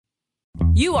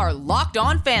You are Locked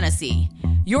On Fantasy,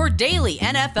 your daily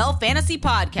NFL fantasy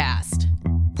podcast.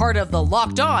 Part of the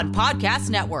Locked On Podcast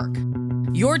Network,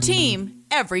 your team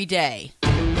every day.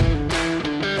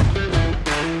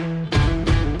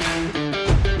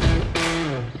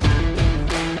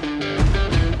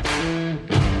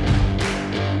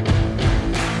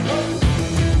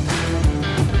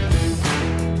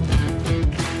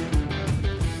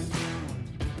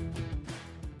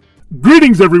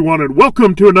 Greetings, everyone, and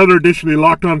welcome to another edition of the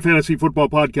Locked On Fantasy Football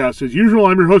Podcast. As usual,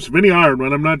 I'm your host, Vinnie Iyer.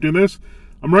 When I'm not doing this,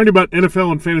 I'm writing about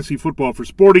NFL and fantasy football for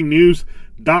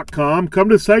sportingnews.com. Come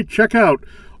to the site, check out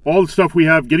all the stuff we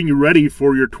have getting you ready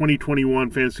for your 2021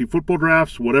 fantasy football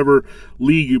drafts, whatever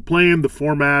league you play in, the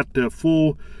format,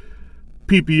 full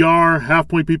PPR,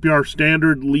 half-point PPR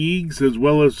standard leagues, as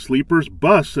well as sleepers,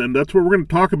 busts, and that's what we're going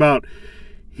to talk about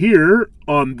here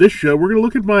on this show. We're going to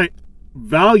look at my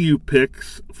value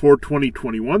picks for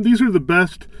 2021. These are the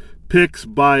best picks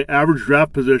by average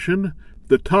draft position,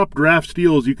 the top draft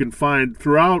steals you can find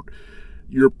throughout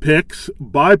your picks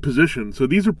by position. So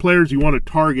these are players you want to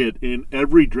target in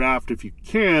every draft if you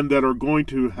can, that are going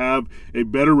to have a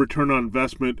better return on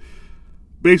investment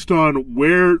based on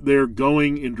where they're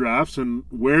going in drafts and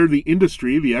where the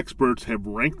industry, the experts, have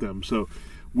ranked them. So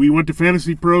we went to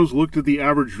Fantasy Pros, looked at the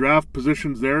average draft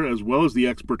positions there, as well as the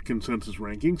expert consensus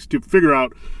rankings to figure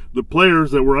out the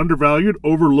players that were undervalued,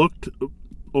 overlooked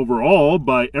overall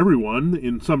by everyone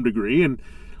in some degree. And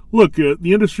look, the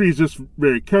industry is just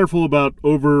very careful about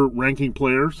over-ranking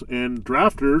players, and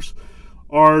drafters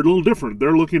are a little different.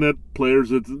 They're looking at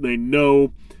players that they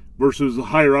know versus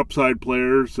higher upside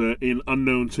players in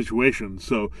unknown situations.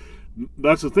 So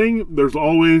that's the thing. There's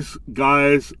always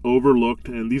guys overlooked,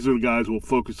 and these are the guys we'll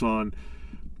focus on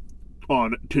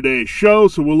today's show.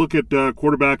 So we'll look at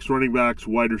quarterbacks, running backs,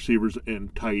 wide receivers,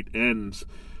 and tight ends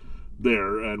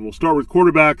there. And we'll start with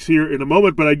quarterbacks here in a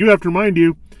moment, but I do have to remind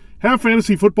you, have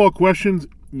fantasy football questions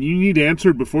you need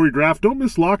answered before your draft. Don't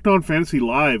miss Locked On Fantasy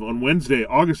Live on Wednesday,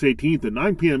 August 18th at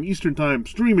 9 p.m. Eastern Time,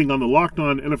 streaming on the Locked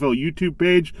On NFL YouTube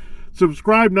page.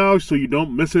 Subscribe now so you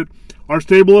don't miss it. Our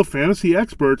stable of fantasy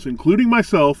experts, including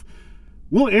myself,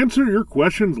 will answer your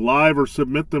questions live or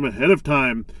submit them ahead of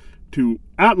time to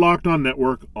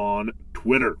 @LockedOnNetwork on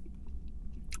Twitter.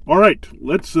 All right,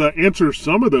 let's answer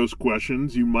some of those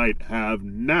questions you might have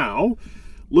now.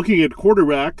 Looking at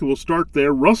quarterback, we'll start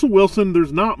there. Russell Wilson,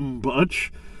 there's not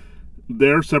much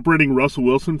there separating Russell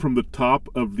Wilson from the top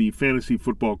of the fantasy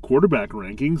football quarterback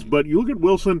rankings, but you look at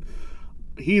Wilson,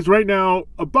 he's right now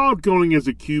about going as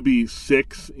a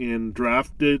QB6 and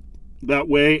drafted that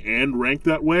way and ranked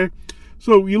that way.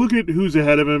 So you look at who's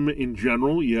ahead of him in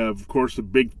general. You have, of course, the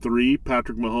big three,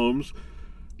 Patrick Mahomes,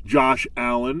 Josh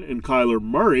Allen, and Kyler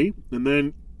Murray. And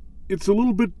then it's a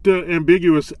little bit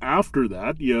ambiguous after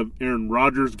that. You have Aaron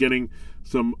Rodgers getting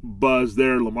some buzz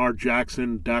there, Lamar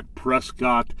Jackson, Dak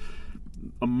Prescott,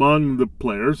 among the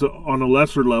players. On a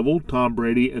lesser level, Tom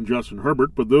Brady and Justin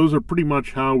Herbert, but those are pretty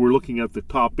much how we're looking at the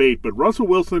top 8. But Russell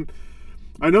Wilson,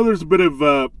 I know there's a bit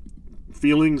of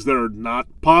feelings that are not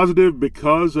positive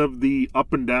because of the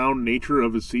up and down nature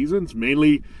of his seasons,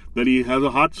 mainly that he has a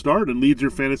hot start and leads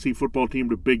your fantasy football team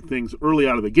to big things early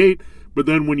out of the gate, but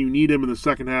then when you need him in the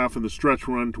second half and the stretch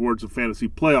run towards the fantasy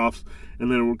playoffs, and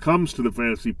then when it comes to the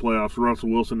fantasy playoffs, Russell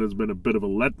Wilson has been a bit of a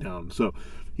letdown. So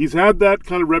he's had that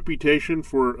kind of reputation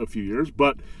for a few years,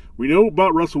 but we know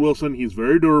about Russell Wilson. He's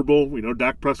very durable. We know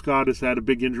Dak Prescott has had a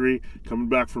big injury coming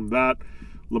back from that.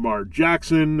 Lamar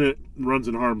Jackson runs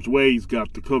in harm's way. He's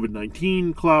got the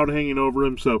COVID-19 cloud hanging over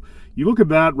him. So you look at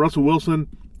that, Russell Wilson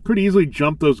could easily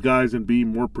jump those guys and be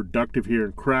more productive here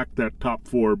and crack that top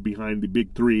 4 behind the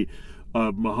big 3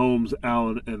 of Mahomes,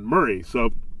 Allen, and Murray. So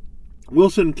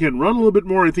Wilson can run a little bit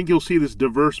more. I think you'll see this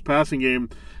diverse passing game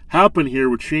happen here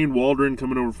with Shane Waldron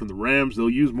coming over from the Rams. They'll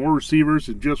use more receivers.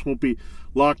 It just won't be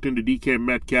locked into DK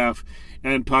Metcalf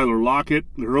and Tyler Lockett.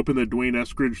 They're hoping that Dwayne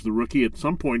Eskridge, the rookie, at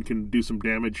some point can do some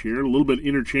damage here. A little bit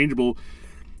interchangeable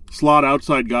slot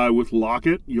outside guy with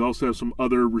Lockett. You also have some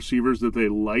other receivers that they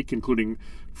like, including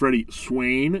Freddie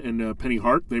Swain and Penny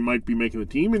Hart. They might be making the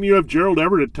team. And you have Gerald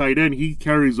Everett at tight end. He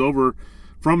carries over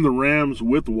from the Rams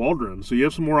with Waldron. So you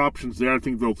have some more options there. I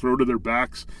think they'll throw to their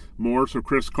backs more, so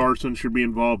Chris Carson should be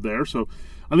involved there. So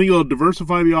I think it'll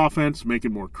diversify the offense, make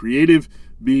it more creative,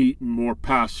 be more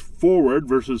pass forward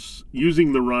versus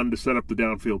using the run to set up the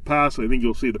downfield pass. I think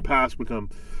you'll see the pass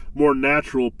become more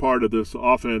natural part of this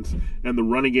offense and the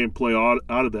running game play out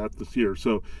of that this year.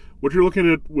 So what you're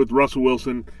looking at with Russell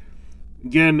Wilson,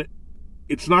 again,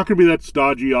 it's not going to be that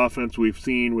stodgy offense we've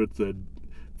seen with the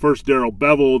first Darrell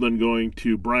Bevel, then going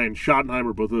to Brian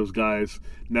Schottenheimer, both of those guys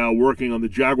now working on the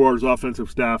Jaguars offensive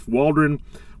staff. Waldron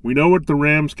we know what the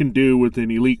Rams can do with an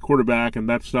elite quarterback and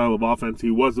that style of offense.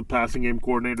 He was the passing game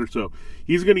coordinator, so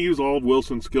he's going to use all of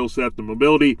Wilson's skill set, the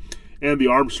mobility and the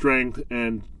arm strength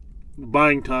and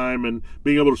buying time and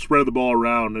being able to spread the ball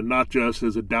around and not just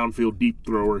as a downfield deep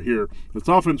thrower here. This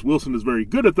offense, Wilson is very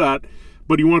good at that,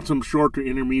 but he wants some short to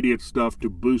intermediate stuff to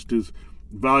boost his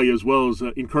value as well as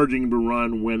encouraging him to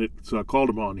run when it's called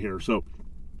upon here. So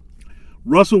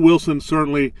Russell Wilson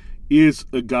certainly is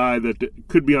a guy that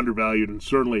could be undervalued and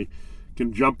certainly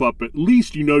can jump up. At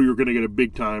least you know you're going to get a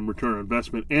big-time return on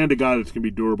investment and a guy that's going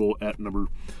to be durable at number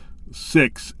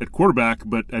 6 at quarterback,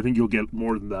 but I think you'll get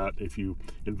more than that if you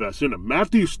invest in him.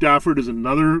 Matthew Stafford is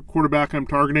another quarterback I'm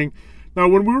targeting. Now,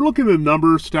 when we were looking at the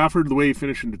numbers, Stafford, the way he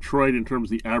finished in Detroit in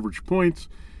terms of the average points,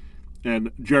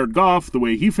 and Jared Goff, the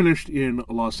way he finished in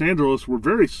Los Angeles, were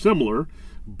very similar,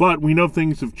 but we know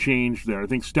things have changed there. I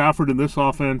think Stafford in this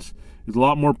offense is a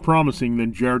lot more promising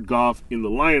than Jared Goff in the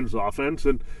Lions offense,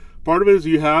 and part of it is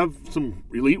you have some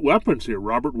elite weapons here.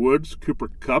 Robert Woods, Cooper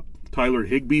Kupp, Tyler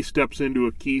Higbee steps into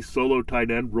a key solo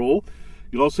tight end role.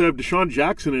 You also have Deshaun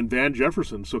Jackson and Van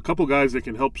Jefferson, so a couple guys that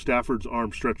can help Stafford's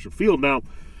arm stretch the field. Now,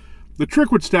 the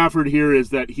trick with Stafford here is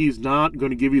that he's not going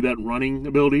to give you that running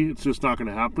ability. It's just not going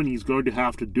to happen. He's going to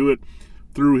have to do it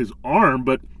through his arm,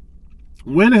 but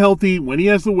when healthy, when he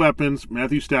has the weapons,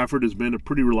 Matthew Stafford has been a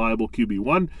pretty reliable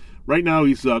QB1. Right now,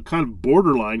 he's kind of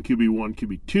borderline QB1,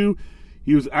 QB2.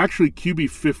 He was actually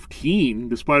QB15,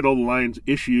 despite all the Lions'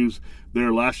 issues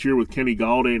there last year with Kenny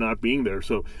Galladay not being there.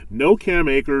 So no Cam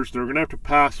Akers. They're going to have to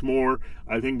pass more,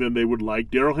 I think, than they would like.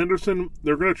 Darrell Henderson,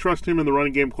 they're going to trust him in the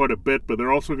running game quite a bit, but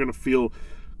they're also going to feel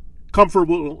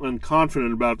comfortable and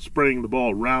confident about spreading the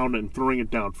ball around and throwing it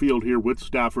downfield here with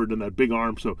Stafford and that big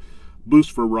arm. So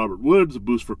boost for Robert Woods, a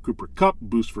boost for Cooper Kupp,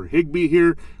 boost for Higbee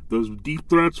here. Those deep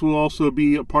threats will also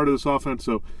be a part of this offense.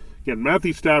 So again,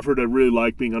 Matthew Stafford, I really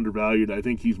like being undervalued. I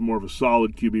think he's more of a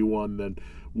solid QB1 than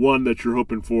one that you're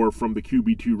hoping for from the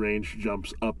QB2 range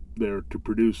jumps up there to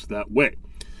produce that way.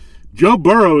 Joe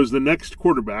Burrow is the next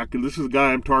quarterback, and this is a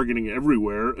guy I'm targeting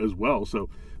everywhere as well. So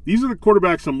these are the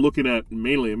quarterbacks I'm looking at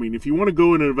mainly. I mean, if you want to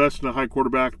go and invest in a high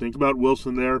quarterback, think about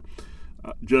Wilson there,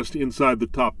 just inside the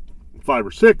top 5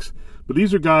 or 6. But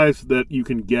these are guys that you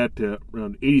can get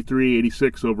around 83,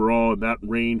 86 overall in that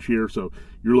range here. So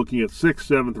you're looking at 6th,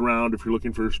 7th round. If you're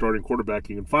looking for a starting quarterback,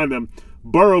 you can find them.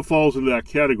 Burrow falls into that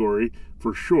category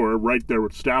for sure, right there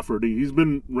with Stafford. He's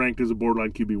been ranked as a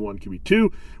borderline QB1,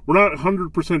 QB2. We're not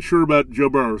 100% sure about Joe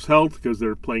Burrow's health because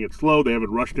they're playing it slow. They haven't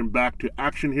rushed him back to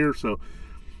action here, so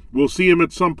we'll see him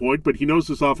at some point. But he knows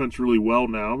this offense really well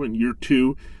now in year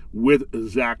 2 with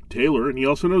Zach Taylor, and he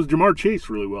also knows Jamar Chase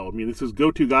really well. I mean, this is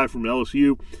go-to guy from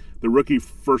LSU, the rookie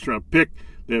first-round pick.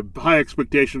 They have high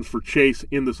expectations for Chase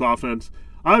in this offense.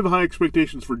 I have high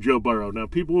expectations for Joe Burrow. Now,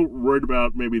 people are worried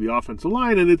about maybe the offensive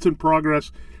line, and it's in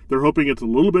progress. They're hoping it's a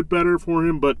little bit better for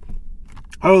him, but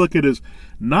I would look at it as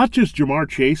not just Jamar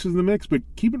Chase in the mix, but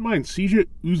keep in mind, CJ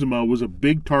Uzomah was a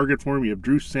big target for him. You have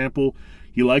Drew Sample.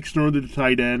 He likes throwing to the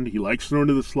tight end. He likes throwing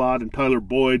to the slot, and Tyler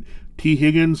Boyd. T.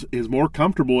 Higgins is more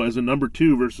comfortable as a number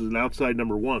 2 versus an outside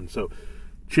number 1. So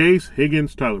Chase,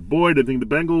 Higgins, Tyler Boyd. I think the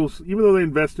Bengals, even though they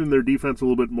invested in their defense a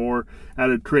little bit more,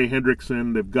 added Trey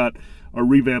Hendrickson, they've got a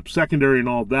revamped secondary and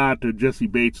all that. Jesse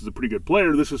Bates is a pretty good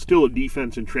player. This is still a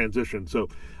defense in transition. So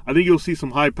I think you'll see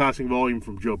some high passing volume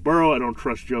from Joe Burrow. I don't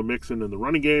trust Joe Mixon in the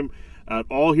running game at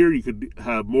all here. You could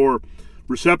have more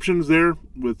receptions there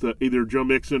with either Joe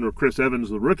Mixon or Chris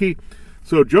Evans, the rookie.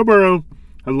 So Joe Burrow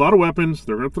has a lot of weapons.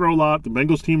 They're going to throw a lot. The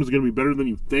Bengals team is going to be better than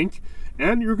you think.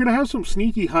 And you're going to have some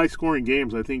sneaky high-scoring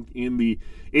games, I think, in the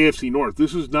AFC North.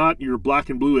 This is not your black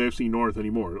and blue AFC North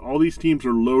anymore. All these teams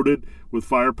are loaded with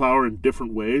firepower in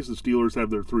different ways. The Steelers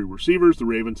have their 3 receivers. The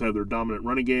Ravens have their dominant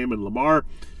running game. And Lamar,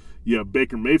 you have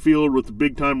Baker Mayfield with the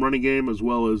big-time running game as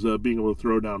well as being able to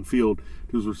throw downfield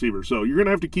to his receivers. So you're going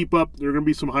to have to keep up. There are going to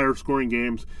be some higher-scoring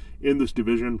games in this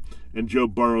division, and Joe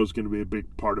Burrow is going to be a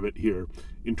big part of it here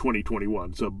in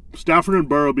 2021. So Stafford and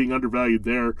Burrow being undervalued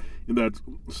there in that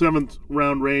 7th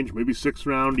round range, maybe 6th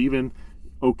round, even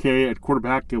okay at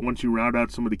quarterback once you round out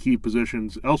some of the key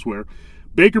positions elsewhere.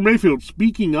 Baker Mayfield,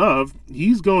 speaking of,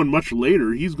 he's going much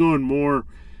later. He's going more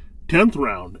 10th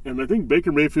round, and I think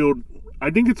Baker Mayfield, I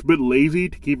think it's a bit lazy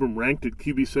to keep him ranked at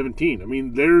QB 17. I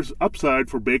mean, there's upside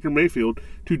for Baker Mayfield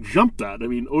to jump that. I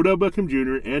mean, Odell Beckham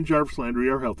Jr. and Jarvis Landry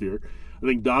are healthier. I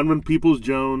think Donovan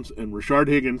Peoples-Jones and Rashard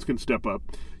Higgins can step up.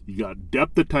 You got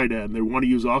depth at tight end. They want to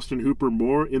use Austin Hooper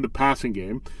more in the passing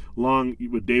game, along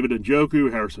with David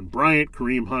Njoku, Harrison Bryant,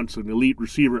 Kareem Hunt's an elite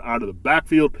receiver out of the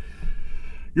backfield.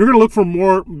 you're going to look for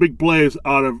more big plays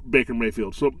out of Baker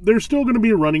Mayfield. So there's still going to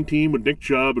be a running team with Nick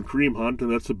Chubb and Kareem Hunt,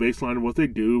 and that's the baseline of what they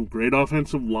do. Great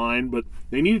offensive line, but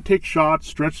they need to take shots,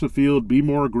 stretch the field, be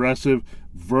more aggressive,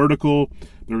 vertical.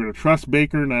 They're going to trust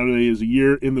Baker now that he is a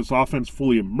year in this offense,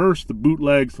 fully immersed, the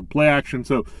bootlegs, the play action.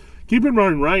 So keep in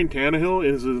mind, Ryan Tannehill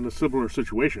is in a similar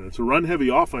situation. It's a run-heavy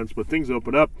offense, but things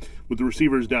open up with the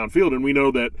receivers downfield, and we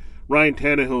know that Ryan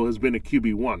Tannehill has been a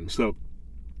QB1. So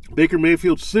Baker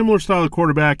Mayfield, similar style of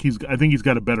quarterback. I think he's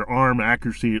got a better arm,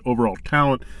 accuracy, overall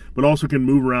talent, but also can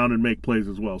move around and make plays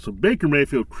as well. So Baker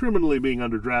Mayfield criminally being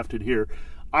underdrafted here.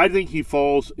 I think he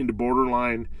falls into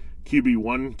borderline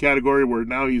QB1 category, where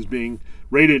now he's being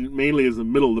rated mainly as the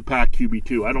middle of the pack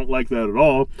QB2. I don't like that at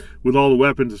all with all the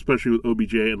weapons, especially with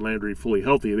OBJ and Landry fully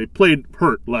healthy. They played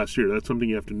hurt last year. That's something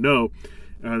you have to know.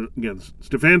 Again,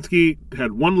 Stefanski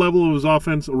had one level of his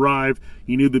offense arrive.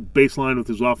 He knew the baseline with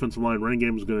his offensive line running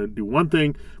game was going to do one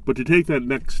thing, but to take that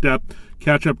next step,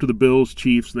 catch up to the Bills,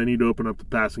 Chiefs, they need to open up the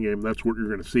passing game. That's what you're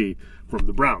going to see from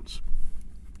the Browns.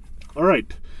 All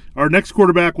right, our next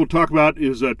quarterback we'll talk about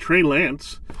is Trey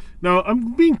Lance. Now,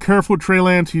 I'm being careful with Trey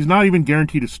Lance. He's not even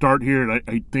guaranteed to start here, and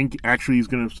I think actually he's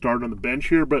going to start on the bench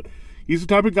here, but he's the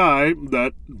type of guy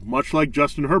that, much like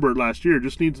Justin Herbert last year,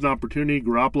 just needs an opportunity.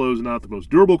 Garoppolo is not the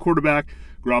most durable quarterback.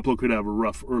 Garoppolo could have a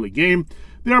rough early game.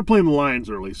 They are playing the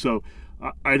Lions early, so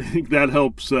I think that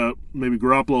helps maybe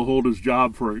Garoppolo hold his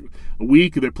job for a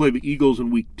week. They play the Eagles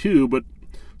in week 2, but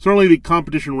certainly the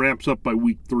competition ramps up by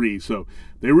week 3, so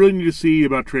they really need to see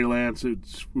about Trey Lance. It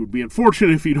would be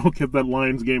unfortunate if you don't get that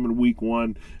Lions game in week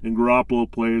 1 and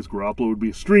Garoppolo plays. Garoppolo would be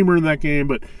a streamer in that game,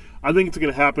 but I think it's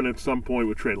going to happen at some point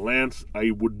with Trey Lance. I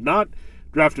would not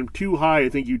draft him too high. I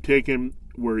think you take him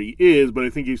where he is, but I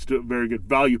think he's still a very good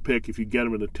value pick if you get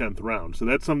him in the 10th round. So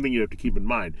that's something you have to keep in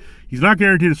mind. He's not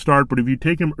guaranteed to start, but if you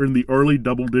take him in the early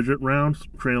double-digit rounds,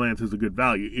 Trey Lance is a good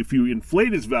value. If you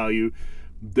inflate his value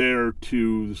there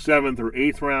to the 7th or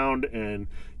 8th round and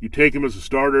you take him as a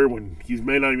starter when he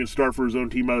may not even start for his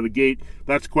own team out of the gate,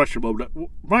 that's questionable. But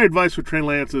my advice with Trey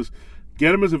Lance is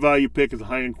get him as a value pick, as a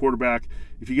high-end quarterback.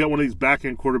 If you get one of these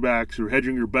back-end quarterbacks, you're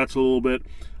hedging your bets a little bit.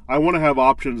 I want to have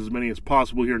options, as many as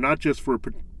possible here, not just for a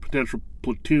potential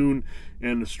platoon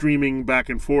and a streaming back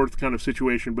and forth kind of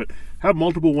situation, but have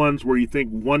multiple ones where you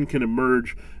think one can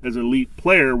emerge as an elite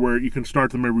player where you can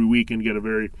start them every week and get a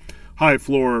very high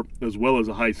floor as well as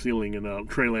a high ceiling, and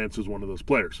Trey Lance is one of those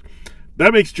players.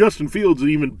 That makes Justin Fields an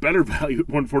even better value at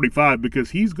 145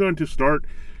 because he's going to start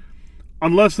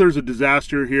unless there's a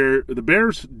disaster here. The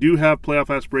Bears do have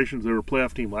playoff aspirations. They were a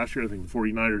playoff team last year. I think the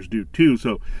 49ers do too.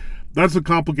 So that's the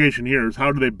complication here, is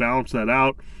how do they balance that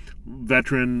out?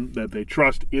 Veteran that they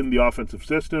trust in the offensive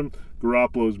system.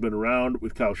 Garoppolo's been around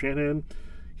with Kyle Shanahan.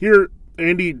 Here,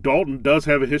 Andy Dalton does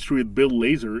have a history with Bill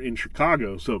Lazor in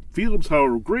Chicago. So Fields,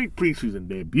 however, great preseason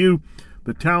debut.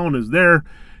 The talent is there.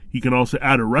 He can also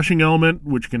add a rushing element,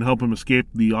 which can help him escape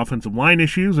the offensive line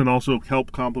issues and also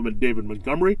help complement David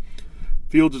Montgomery.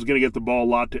 Fields is going to get the ball a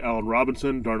lot to Allen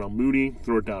Robinson, Darnell Mooney,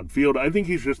 throw it downfield. I think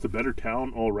he's just a better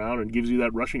talent all around and gives you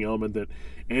that rushing element that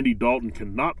Andy Dalton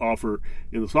cannot offer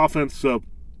in this offense. So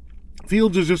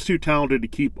Fields is just too talented to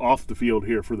keep off the field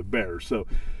here for the Bears. So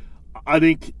I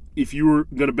think if you were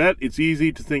going to bet, it's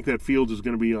easy to think that Fields is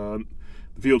going to be on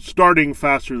the field starting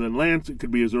faster than Lance. It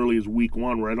could be as early as week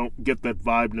 1 where I don't get that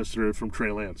vibe necessarily from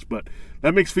Trey Lance. But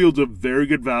that makes Fields a very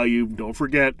good value. Don't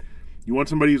forget, you want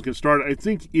somebody who's going to start. I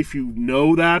think if you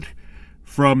know that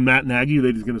from Matt Nagy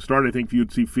that he's going to start, I think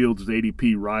you'd see Fields'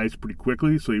 ADP rise pretty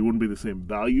quickly, so he wouldn't be the same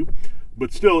value.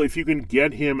 But still, if you can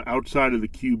get him outside of the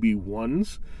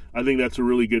QB1s, I think that's a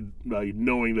really good value,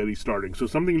 knowing that he's starting. So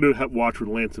something to watch with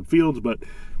Lance and Fields, but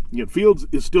Fields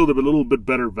is still a little bit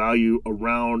better value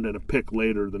around and a pick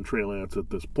later than Trey Lance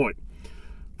at this point.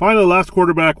 Finally, last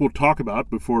quarterback we'll talk about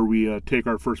before we take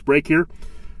our first break here.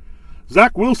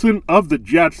 Zach Wilson of the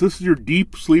Jets. This is your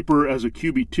deep sleeper as a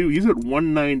QB2. He's at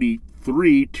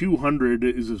 193, 200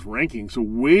 is his ranking, so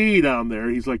way down there.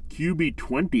 He's like QB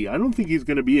 20. I don't think he's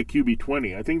going to be a QB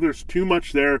 20. I think there's too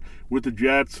much there with the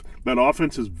Jets. That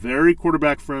offense is very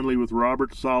quarterback friendly with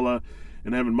Robert Saleh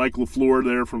and having Mike LaFleur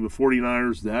there from the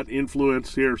 49ers. That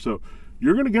influence here. So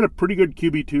you're going to get a pretty good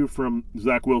QB2 from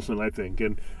Zach Wilson, I think.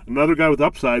 And another guy with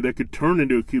upside that could turn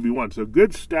into a QB1. So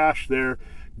good stash there.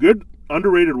 Good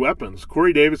underrated weapons.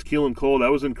 Corey Davis, Keelan Cole.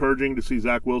 That was encouraging to see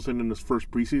Zach Wilson in his first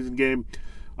preseason game.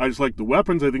 I just like the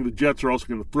weapons. I think the Jets are also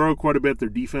going to throw quite a bit. Their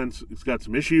defense has got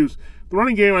some issues. The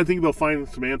running game, I think they'll find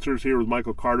some answers here with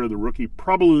Michael Carter, the rookie,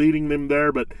 probably leading them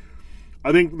there. But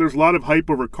I think there's a lot of hype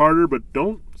over Carter, but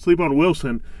don't sleep on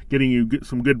Wilson getting you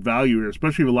some good value here,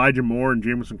 especially if Elijah Moore and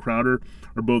Jamison Crowder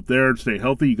are both there to stay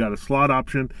healthy. You got a slot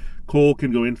option. Cole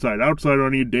can go inside-outside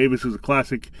on you. Davis is a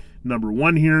classic number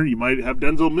one here. You might have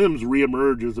Denzel Mims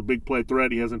reemerge as a big play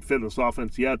threat. He hasn't fit in this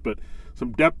offense yet, but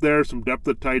some depth there, some depth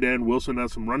at tight end. Wilson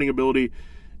has some running ability.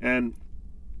 And,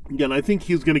 again, I think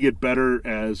he's going to get better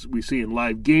as we see in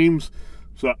live games.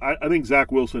 So I think Zach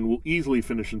Wilson will easily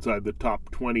finish inside the top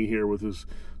 20 here with his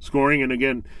scoring. And,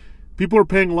 again, people are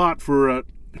paying a lot for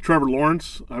Trevor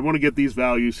Lawrence. I want to get these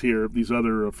values here, these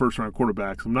other first-round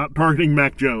quarterbacks. I'm not targeting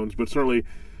Mac Jones, but certainly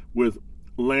with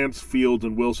Lance, Fields,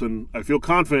 and Wilson, I feel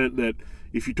confident that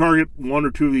if you target one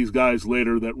or two of these guys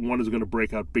later, that one is going to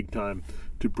break out big time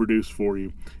to produce for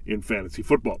you in fantasy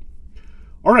football.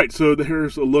 All right, so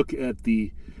there's a look at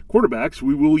the quarterbacks.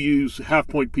 We will use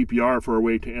half-point PPR for our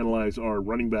way to analyze our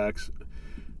running backs,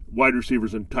 wide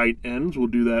receivers, and tight ends. We'll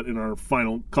do that in our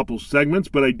final couple segments,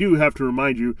 but I do have to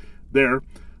remind you there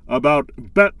about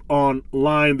Bet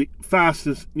Online, the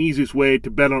fastest and easiest way to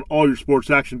bet on all your sports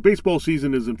action. Baseball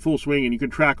season is in full swing, and you can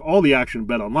track all the action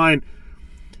Bet Online.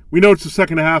 We know it's the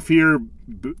second half here.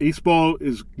 Baseball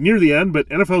is near the end, but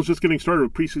NFL is just getting started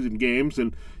with preseason games,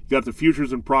 and you got the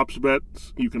futures and props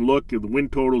bets. You can look at the win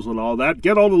totals and all that.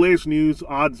 Get all the latest news,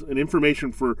 odds, and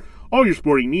information for all your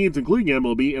sporting needs, including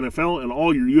MLB, NFL, and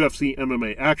all your UFC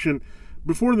MMA action.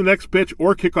 Before the next pitch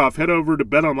or kickoff, head over to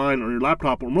BetOnline on your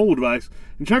laptop or mobile device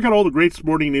and check out all the great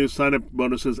sporting news, sign-up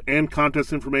bonuses, and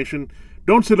contest information.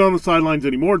 Don't sit on the sidelines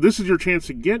anymore. This is your chance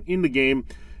to get in the game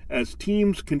as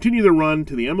teams continue their run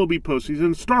to the MLB postseason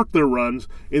and start their runs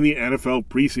in the NFL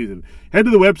preseason. Head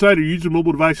to the website or use your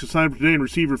mobile device to sign up today and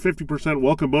receive your 50%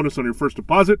 welcome bonus on your first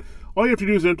deposit. All you have to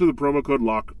do is enter the promo code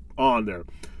LOCKEDON there.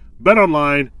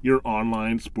 BetOnline, your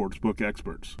online sportsbook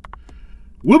experts.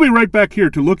 We'll be right back here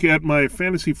to look at my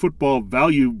fantasy football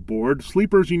value board.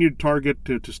 Sleepers you need to target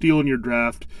to steal in your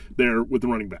draft there with the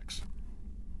running backs.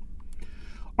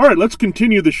 All right, let's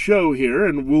continue the show here,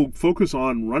 and we'll focus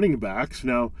on running backs.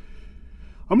 Now,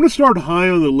 I'm going to start high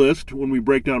on the list when we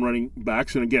break down running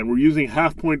backs. And again, we're using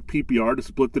half-point PPR to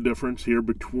split the difference here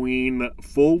between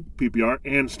full PPR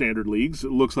and standard leagues.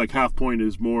 It looks like half-point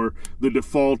is more the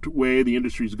default way the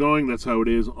industry's going. That's how it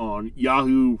is on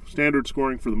Yahoo standard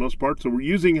scoring for the most part. So we're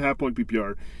using half-point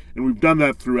PPR, and we've done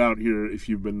that throughout here if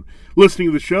you've been listening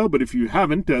to the show. But if you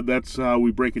haven't, that's how we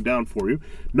break it down for you.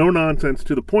 No nonsense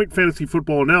to the point fantasy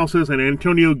football analysis, and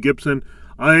Antonio Gibson,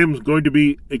 I am going to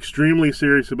be extremely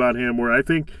serious about him, where I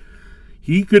think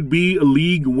he could be a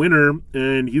league winner,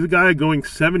 and he's a guy going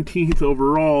 17th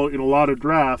overall in a lot of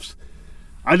drafts.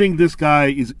 I think this guy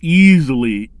is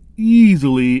easily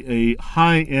a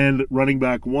high-end running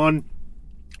back one.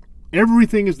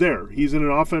 Everything is there. He's in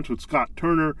an offense with Scott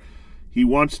Turner. He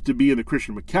wants to be in the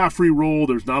Christian McCaffrey role.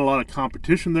 There's not a lot of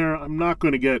competition there. I'm not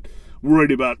going to get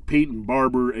worried about Peyton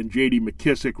Barber and J.D.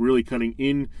 McKissick really cutting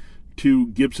in to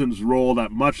Gibson's role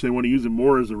that much. They want to use him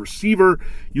more as a receiver.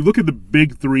 You look at the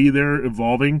big three there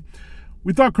evolving.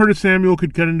 We thought Curtis Samuel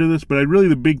could cut into this, but really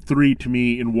the big three to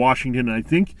me in Washington, I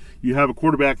think you have a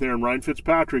quarterback there in Ryan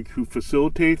Fitzpatrick who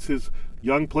facilitates his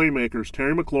young playmakers,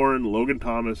 Terry McLaurin, Logan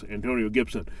Thomas, Antonio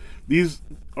Gibson. These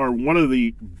are one of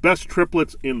the best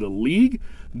triplets in the league.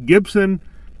 Gibson,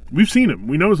 we've seen him.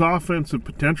 We know his offensive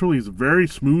potential. He's a very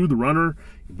smooth runner,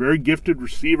 a very gifted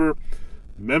receiver.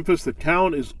 Memphis, the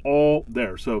talent is all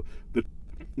there. So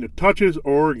the touches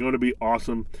are going to be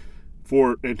awesome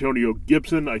for Antonio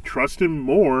Gibson. I trust him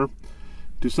more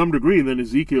to some degree than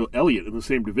Ezekiel Elliott in the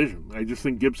same division. I just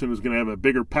think Gibson is going to have a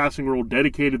bigger passing role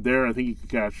dedicated there. I think he could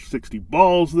catch 60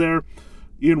 balls there.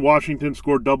 Ian Washington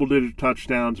scored double-digit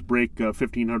touchdowns, break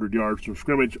 1,500 yards from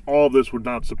scrimmage. All of this would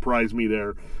not surprise me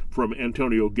there from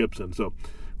Antonio Gibson. So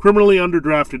criminally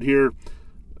underdrafted here.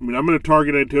 I mean, I'm going to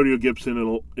target Antonio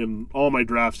Gibson in all my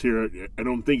drafts here. I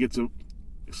don't think it's a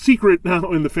secret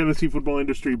now in the fantasy football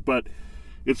industry, but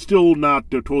it's still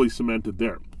not totally cemented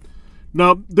there.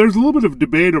 Now, there's a little bit of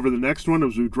debate over the next one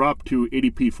as we drop to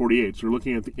ADP 48. So we're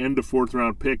looking at the end of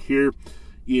fourth-round pick here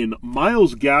in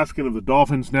Myles Gaskin of the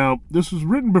Dolphins. Now, this was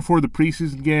written before the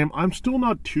preseason game. I'm still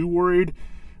not too worried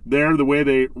there, the way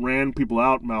they ran people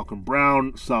out, Malcolm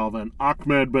Brown, Salvan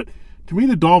Ahmed, but to me,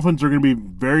 the Dolphins are going to be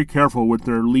very careful with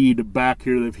their lead back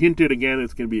here. They've hinted again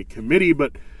it's going to be a committee,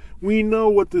 but we know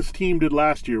what this team did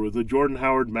last year with the Jordan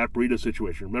Howard, Matt Breida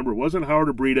situation. Remember, it wasn't Howard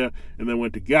or Breida, and then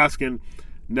went to Gaskin.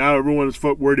 Now everyone is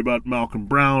worried about Malcolm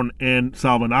Brown and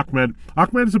Salvan Ahmed.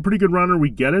 Ahmed is a pretty good runner, we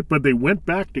get it, but they went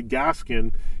back to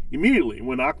Gaskin immediately.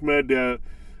 When Ahmed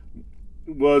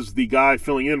was the guy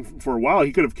filling in for a while,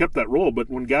 he could have kept that role, but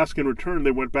when Gaskin returned,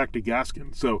 they went back to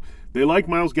Gaskin. So they like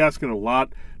Myles Gaskin a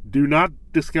lot. Do not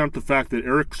discount the fact that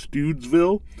Eric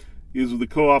Studesville is the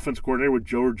co-offense coordinator with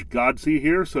George Godsey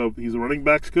here, so he's a running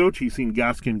backs coach. He's seen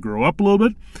Gaskin grow up a little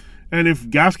bit. And if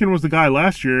Gaskin was the guy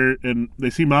last year and they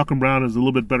see Malcolm Brown as a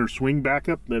little bit better swing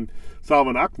backup than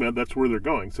Salvin Ahmed, that's where they're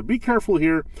going. So be careful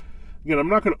here. Again, I'm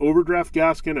not going to overdraft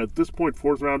Gaskin. At this point,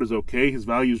 4th round is okay. His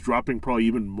value is dropping probably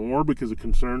even more because of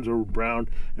concerns over Brown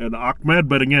and Ahmed.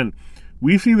 But again,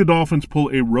 we see the Dolphins pull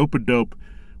a rope-a-dope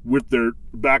with their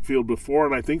backfield before,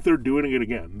 and I think they're doing it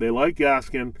again. They like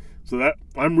Gaskin, so that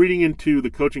I'm reading into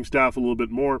the coaching staff a little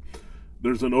bit more.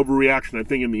 There's an overreaction, I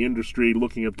think, in the industry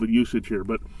looking at the usage here.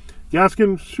 But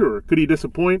Gaskin, sure. Could he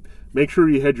disappoint? Make sure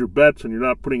you hedge your bets and you're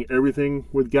not putting everything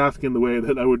with Gaskin the way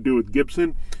that I would do with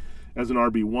Gibson as an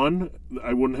RB1.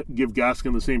 I wouldn't give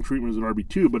Gaskin the same treatment as an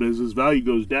RB2, but as his value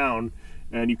goes down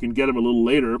and you can get him a little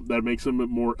later, that makes him a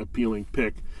more appealing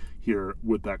pick here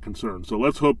with that concern. So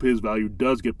let's hope his value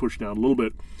does get pushed down a little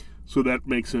bit, so that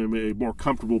makes him a more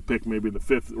comfortable pick maybe in the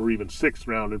 5th or even 6th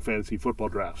round in fantasy football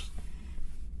drafts.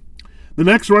 The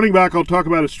next running back I'll talk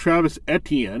about is Travis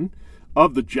Etienne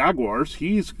of the Jaguars.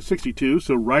 He's 62,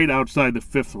 so right outside the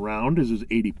 5th round is his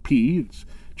ADP. It's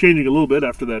changing a little bit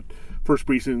after that first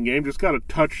preseason game. Just got a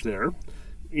touch there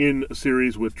in a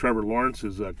series with Trevor Lawrence,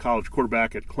 his college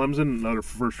quarterback at Clemson, another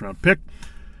first-round pick.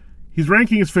 His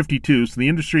ranking is 52, so the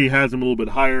industry has him a little bit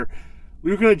higher.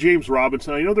 We're looking at James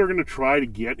Robinson. I know they're going to try to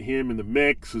get him in the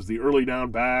mix as the early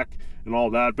down back and all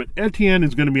that, but Etienne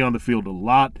is going to be on the field a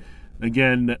lot.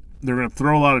 Again, they're going to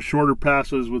throw a lot of shorter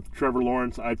passes with Trevor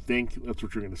Lawrence. I think that's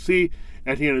what you're going to see.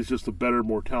 Etienne is just a better,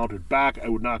 more talented back. I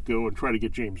would not go and try to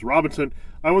get James Robinson.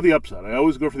 I want the upside. I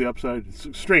always go for the upside. It's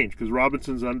strange because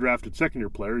Robinson's an undrafted second-year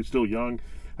player. He's still young,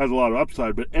 has a lot of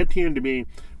upside. But Etienne, to me,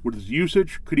 with his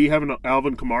usage, could he have an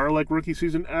Alvin Kamara-like rookie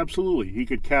season? Absolutely. He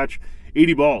could catch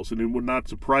 80 balls, and it would not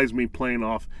surprise me playing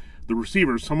off the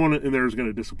receivers. Someone in there is going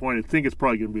to disappoint. I think it's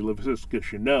probably going to be Laviska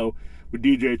Shenault, with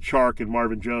DJ Chark and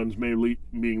Marvin Jones mainly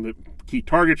being the key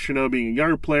targets. Shenault being a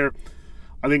younger player.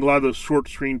 I think a lot of those short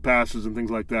screen passes and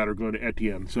things like that are going to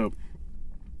Etienne. So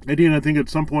Etienne, I think at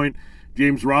some point,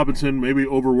 James Robinson maybe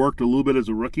overworked a little bit as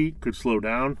a rookie, could slow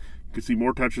down. You could see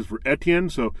more touches for Etienne.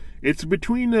 So it's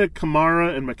between the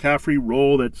Kamara and McCaffrey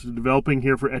role that's developing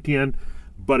here for Etienne.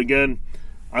 But again,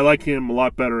 I like him a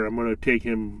lot better. I'm going to take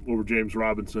him over James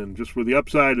Robinson just for the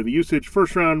upside of the usage.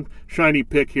 First round, shiny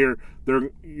pick here.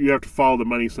 You have to follow the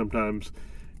money sometimes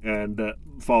and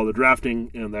follow the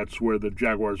drafting, and that's where the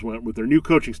Jaguars went with their new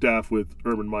coaching staff with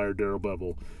Urban Meyer, Darrell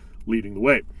Bevell leading the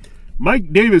way.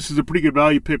 Mike Davis is a pretty good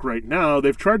value pick right now.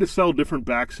 They've tried to sell different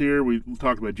backs here. We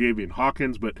talked about Javian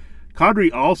Hawkins, but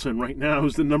Kadri Allison right now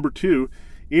is the number 2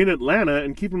 in Atlanta.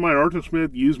 And keep in mind, Arthur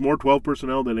Smith used more 12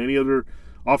 personnel than any other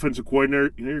offensive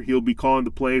coordinator. He'll be calling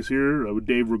the plays here with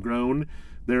Dave Ragone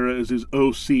there as his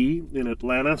OC in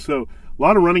Atlanta. So a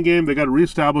lot of running game. They got to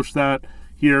reestablish that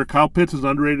here. Kyle Pitts is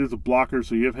underrated as a blocker,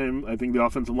 so you have him. I think the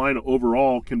offensive line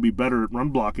overall can be better at run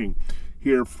blocking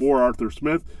here for Arthur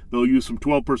Smith. They'll use some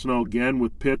 12 personnel again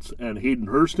with Pitts and Hayden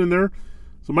Hurst in there.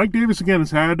 So Mike Davis, again, has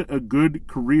had a good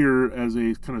career as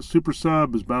a kind of super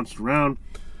sub, has bounced around,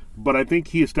 but I think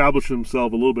he established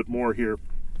himself a little bit more here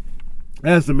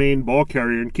as the main ball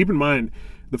carrier. And keep in mind,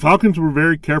 the Falcons were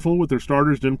very careful with their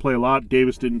starters, didn't play a lot.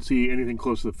 Davis didn't see anything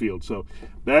close to the field. So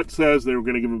that says they were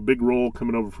going to give him a big role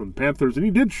coming over from the Panthers. And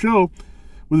he did show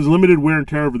with his limited wear and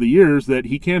tear over the years that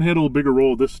he can handle a bigger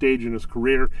role at this stage in his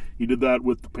career. He did that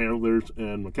with the Panthers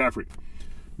and McCaffrey.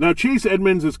 Now, Chase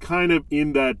Edmonds is kind of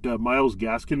in that Myles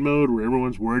Gaskin mode where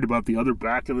everyone's worried about the other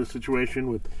back in this situation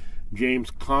with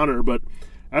James Conner. But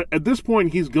at this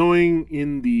point, he's going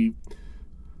in the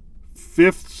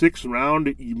 5th, 6th round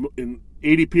in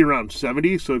ADP around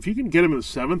 70. So if you can get him in the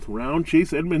 7th round,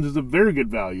 Chase Edmonds is a very good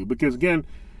value because, again,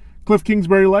 Cliff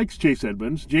Kingsbury likes Chase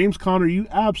Edmonds. James Conner, you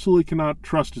absolutely cannot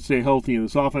trust to stay healthy in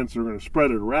this offense. They're going to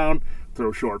spread it around,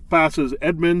 throw short passes.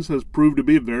 Edmonds has proved to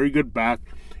be a very good back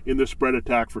in the spread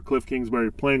attack for Cliff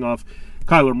Kingsbury, playing off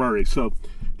Kyler Murray. So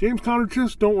James Conner,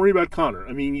 just don't worry about Conner.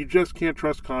 I mean, you just can't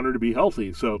trust Conner to be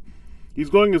healthy. So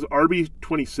he's going as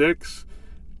RB26,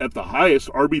 at the highest,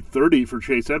 RB30 for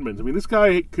Chase Edmonds. I mean, this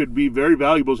guy could be very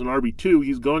valuable as an RB2.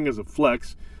 He's going as a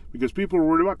flex because people are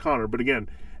worried about Conner. But again,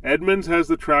 Edmonds has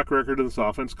the track record of this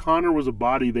offense. Conner was a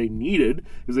body they needed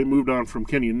as they moved on from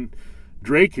Kenyon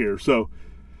Drake here. So,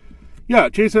 yeah,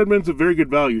 Chase Edmonds is a very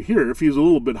good value here. If he's a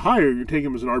little bit higher, you're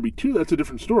taking him as an RB2, that's a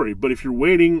different story. But if you're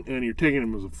waiting and you're taking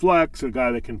him as a flex, a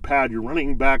guy that can pad your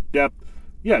running back depth,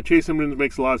 yeah, Chase Edmonds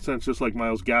makes a lot of sense, just like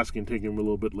Myles Gaskin, taking him a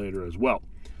little bit later as well.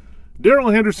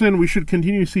 Darrell Henderson, we should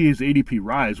continue to see his ADP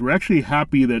rise. We're actually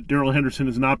happy that Darrell Henderson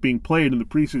is not being played in the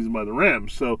preseason by the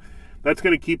Rams, so that's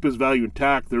going to keep his value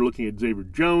intact. They're looking at Xavier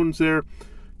Jones there.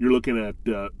 You're looking at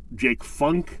Jake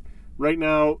Funk right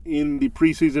now in the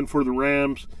preseason for the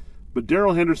Rams. But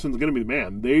Darrell Henderson's going to be the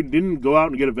man. They didn't go out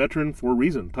and get a veteran for a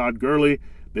reason. Todd Gurley,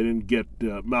 they didn't get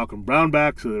Malcolm Brown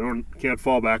back, so they can't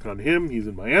fall back on him. He's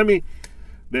in Miami.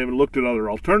 They haven't looked at other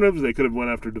alternatives. They could have went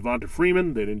after Devonta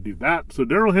Freeman. They didn't do that. So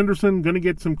Darrell Henderson going to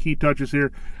get some key touches here.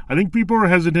 I think people are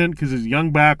hesitant because his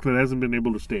young back that hasn't been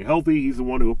able to stay healthy. He's the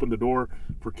one who opened the door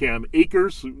for Cam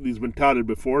Akers. He's been touted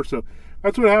before. So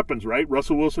that's what happens, right?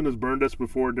 Russell Wilson has burned us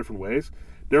before in different ways.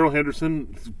 Darrell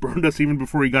Henderson has burned us even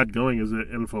before he got going as an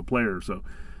NFL player. So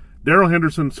Darrell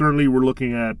Henderson, certainly we're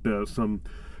looking at some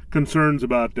concerns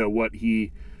about what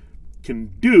he can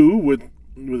do with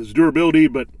his durability,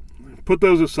 but put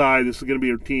those aside. This is going to be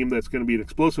a team that's going to be an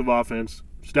explosive offense.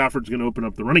 Stafford's going to open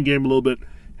up the running game a little bit.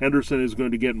 Henderson is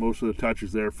going to get most of the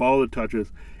touches there, follow the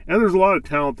touches, and there's a lot of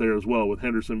talent there as well with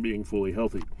Henderson being fully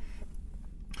healthy.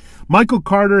 Michael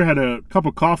Carter had a cup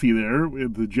of coffee there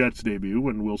with the Jets debut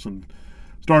when Wilson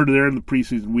started there in the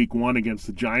preseason week 1 against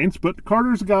the Giants, but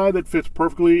Carter's a guy that fits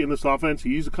perfectly in this offense.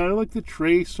 He's kind of like the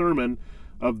Trey Sermon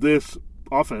of this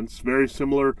offense, very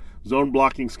similar zone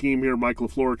blocking scheme here. Mike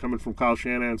LaFleur coming from Kyle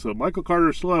Shanahan, so Michael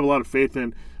Carter still have a lot of faith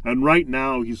in, and right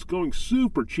now he's going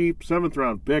super cheap, 7th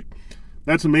round pick.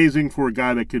 That's amazing for a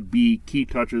guy that could be key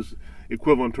touches,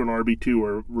 equivalent to an RB2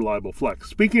 or reliable flex.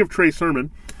 Speaking of Trey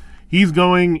Sermon, he's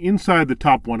going inside the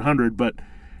top 100, but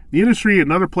the industry,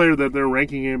 another player that they're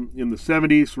ranking him in the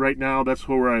 70s right now. That's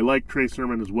where I like Trey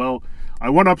Sermon as well. I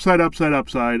want upside.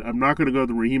 I'm not going to go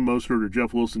to Raheem Mostert or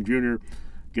Jeff Wilson Jr.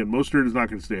 Again, Mostert is not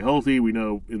going to stay healthy. We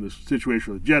know in the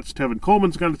situation with the Jets, Tevin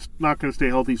Coleman's not going to stay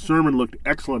healthy. Sermon looked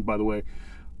excellent, by the way.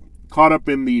 Caught up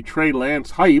in the Trey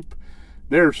Lance hype.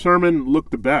 There, Sermon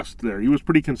looked the best there. He was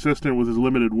pretty consistent with his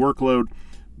limited workload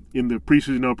in the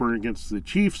preseason opener against the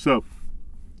Chiefs. So,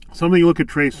 something to look at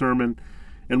Trey Sermon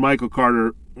and Michael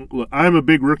Carter. Look, I'm a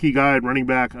big rookie guy at running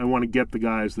back. I want to get the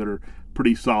guys that are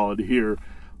pretty solid here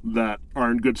that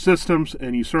are in good systems,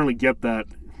 and you certainly get that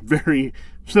very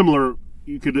similar,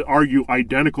 you could argue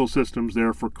identical systems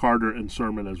there for Carter and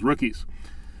Sermon as rookies.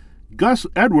 Gus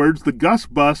Edwards, the Gus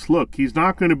bus, look, he's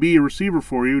not going to be a receiver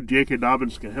for you. J.K.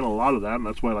 Dobbins can handle a lot of that, and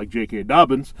that's why I like J.K.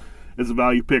 Dobbins as a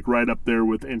value pick right up there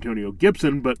with Antonio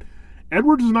Gibson, but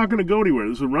Edwards is not going to go anywhere.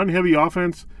 This is a run-heavy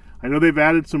offense. I know they've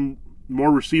added some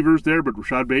more receivers there, but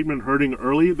Rashad Bateman hurting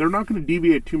early. They're not going to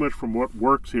deviate too much from what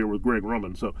works here with Greg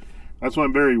Roman, so that's why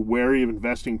I'm very wary of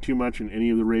investing too much in any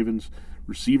of the Ravens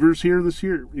receivers here this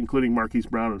year, including Marquise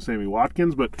Brown and Sammy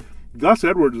Watkins, but Gus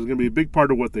Edwards is going to be a big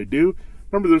part of what they do.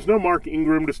 Remember, there's no Mark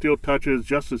Ingram to steal touches.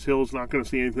 Justice Hill's not going to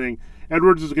see anything.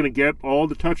 Edwards is going to get all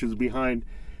the touches behind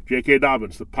J.K.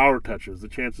 Dobbins, the power touches, the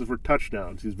chances for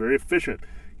touchdowns. He's very efficient.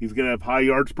 He's going to have high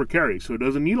yards per carry, so it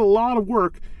doesn't need a lot of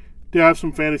work to have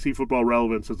some fantasy football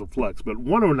relevance as a flex. But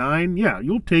 109, yeah,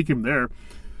 you'll take him there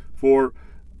for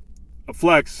a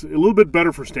flex. A little bit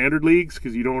better for standard leagues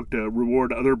because you don't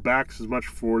reward other backs as much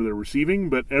for their receiving,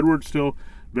 but Edwards still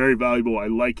very valuable. I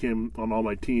like him on all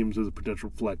my teams as a potential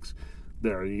flex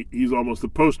there. He's almost the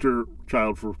poster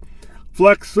child for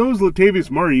flex. So is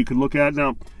Latavius Murray you can look at.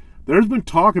 Now, there's been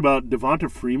talk about Devonta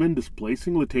Freeman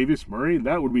displacing Latavius Murray.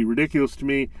 That would be ridiculous to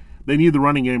me. They need the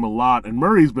running game a lot, and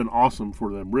Murray's been awesome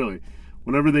for them, really.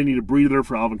 Whenever they need a breather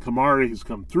for Alvin Kamara, he's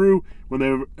come through.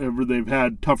 Whenever they've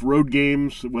had tough road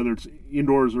games, whether it's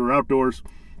indoors or outdoors,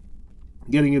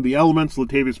 getting in the elements,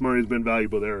 Latavius Murray has been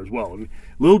valuable there as well. And a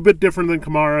little bit different than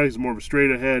Kamara. He's more of a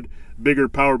straight-ahead, bigger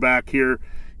power back here.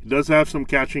 He does have some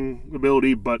catching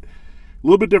ability, but a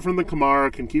little bit different than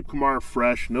Kamara, can keep Kamara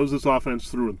fresh, knows this offense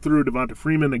through and through. Devonta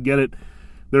Freeman, I get it.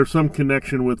 There's some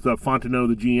connection with Fontenot,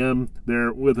 the GM,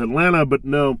 there with Atlanta, but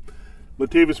no,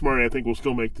 Latavius Murray I think will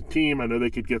still make the team. I know they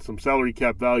could get some salary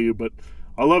cap value, but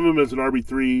I love him as an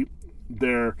RB3.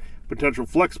 Their potential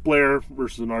flex player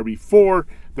versus an RB4.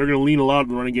 They're going to lean a lot on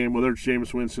the running game, whether it's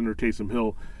Jameis Winston or Taysom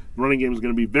Hill. The running game is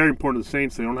going to be very important to the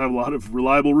Saints. They don't have a lot of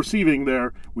reliable receiving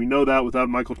there. We know that without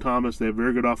Michael Thomas. They have a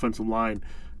very good offensive line.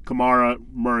 Kamara,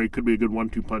 Murray could be a good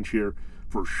 1-2 punch here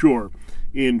for sure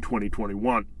in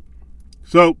 2021.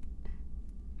 So,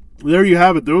 there you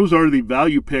have it. Those are the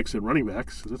value picks at running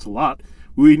backs. That's a lot.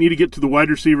 We need to get to the wide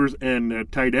receivers and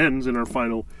tight ends in our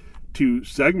final two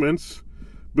segments.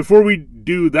 Before we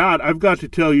do that, I've got to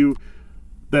tell you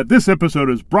that this episode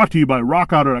is brought to you by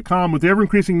RockAuto.com. With the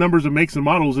ever-increasing numbers of makes and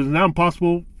models, it is now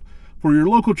impossible for your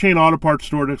local chain auto parts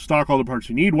store to stock all the parts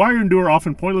you need. Why endure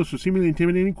often pointless or seemingly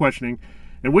intimidating questioning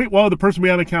and wait while the person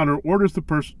behind the counter orders the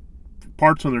parts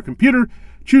on their computer,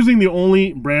 choosing the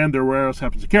only brand their warehouse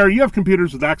happens to carry? You have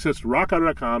computers with access to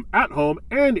RockAuto.com at home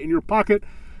and in your pocket.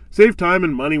 Save time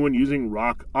and money when using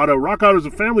Rock Auto. Rock Auto is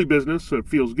a family business, so it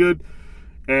feels good.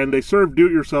 and they serve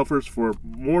do-it-yourselfers for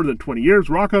more than 20 years.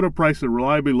 Rock Auto prices are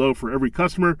reliably low for every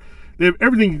customer. They have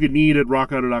everything you could need at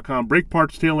rockauto.com. Brake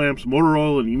parts, tail lamps, motor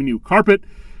oil, and even new carpet.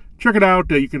 Check it out.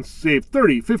 You can save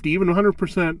 30, 50, even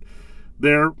 100%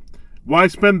 there. Why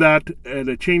spend that at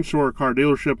a chain store or car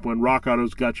dealership when Rock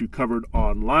Auto's got you covered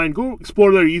online? Go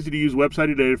explore their easy-to-use website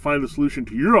today to find the solution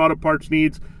to your auto parts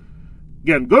needs.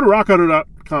 Again, go to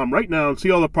rockauto.com right now and see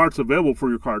all the parts available for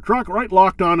your car or truck. Right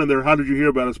locked on in their How Did You Hear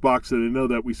About Us box so they know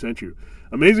that we sent you.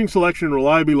 Amazing selection,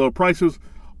 reliably low prices,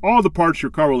 all the parts your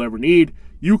car will ever need.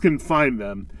 You can find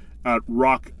them at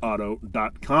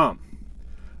rockauto.com.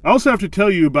 I also have to tell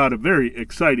you about a very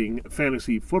exciting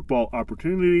fantasy football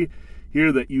opportunity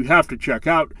here that you have to check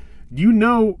out. Do you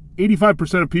know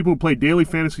 85% of people who play daily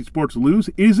fantasy sports lose?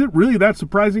 Is it really that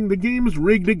surprising? The game is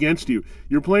rigged against you.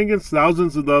 You're playing against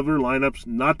thousands of other lineups,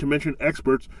 not to mention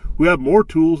experts who have more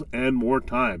tools and more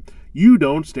time. You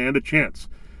don't stand a chance.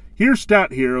 Here's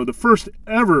Stat Hero, the first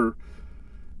ever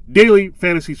daily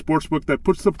fantasy sportsbook that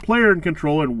puts the player in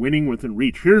control and winning within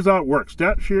reach. Here's how it works.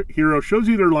 Stat Hero shows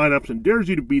you their lineups and dares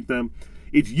you to beat them.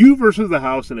 It's you versus the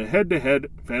house in a head-to-head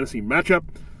fantasy matchup.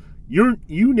 You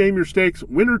name your stakes,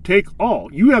 winner take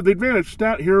all. You have the advantage.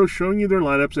 Stat Hero showing you their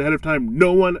lineups ahead of time.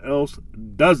 No one else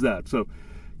does that. So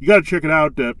you got to check it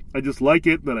out. I just like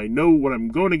it, that I know what I'm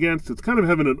going against. It's kind of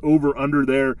having an over-under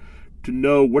there to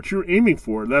know what you're aiming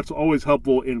for. That's always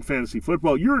helpful in fantasy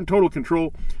football. You're in total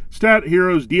control. Stat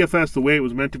Hero's DFS the way it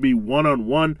was meant to be,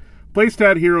 one-on-one. Play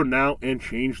Stat Hero now and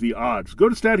change the odds. Go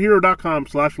to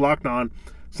stathero.com/lockedon.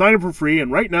 Sign up for free,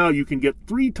 and right now you can get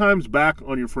 3 times back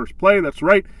on your first play. That's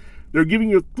right. They're giving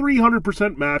you a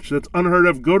 300% match. That's unheard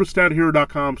of. Go to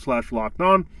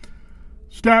stathero.com/lockedon.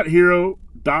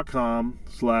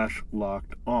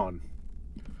 stathero.com/lockedon.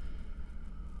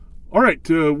 All right,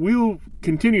 we'll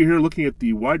continue here looking at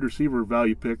the wide receiver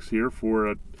value picks here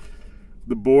for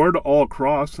the board all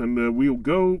across, and we'll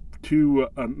go to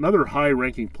another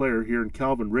high-ranking player here in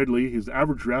Calvin Ridley. His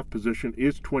average draft position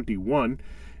is 21,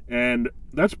 and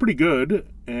that's pretty good,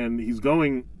 and he's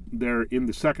going there in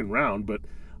the second round, but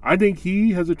I think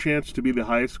he has a chance to be the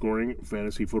highest scoring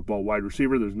fantasy football wide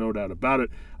receiver. There's no doubt about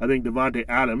it. I think Devontae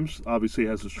Adams obviously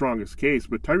has the strongest case,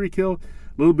 but Tyreek Hill,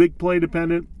 a little big play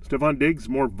dependent. Stephon Diggs,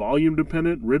 more volume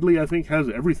dependent. Ridley, I think, has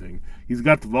everything. He's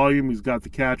got the volume, he's got the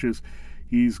catches,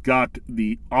 he's got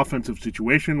the offensive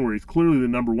situation where he's clearly the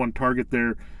number one target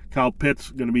there. Kyle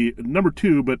Pitts going to be number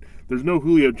 2, but there's no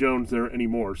Julio Jones there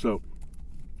anymore. So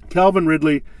Calvin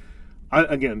Ridley,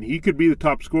 again, he could be the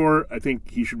top scorer. I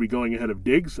think he should be going ahead of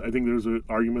Diggs. I think there's an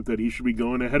argument that he should be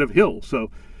going ahead of Hill. So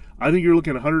I think you're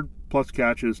looking at 100-plus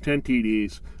catches, 10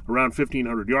 TDs, around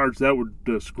 1,500 yards. That would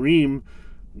scream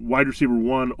wide receiver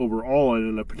 1 overall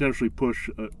and potentially push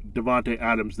Devontae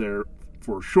Adams there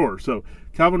for sure. So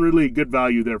Calvin Ridley, good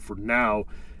value there for now.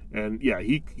 And, yeah,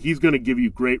 he's going to give you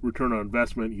great return on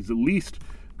investment. He's at least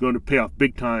going to pay off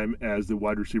big time as the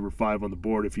wide receiver 5 on the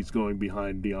board if he's going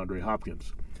behind DeAndre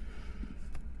Hopkins.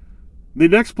 The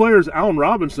next player is Allen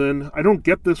Robinson. I don't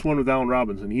get this one with Allen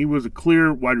Robinson. He was a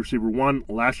clear wide receiver 1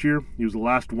 last year. He was the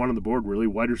last one on the board, really,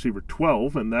 wide receiver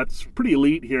 12, and that's pretty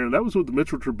elite here. And that was with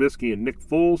Mitchell Trubisky and Nick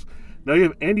Foles. Now you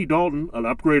have Andy Dalton, an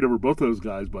upgrade over both those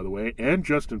guys, by the way, and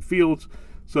Justin Fields.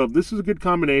 So this is a good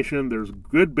combination. There's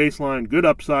good baseline, good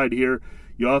upside here.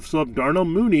 You also have Darnell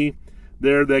Mooney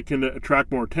there that can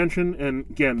attract more attention. And,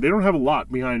 again, they don't have a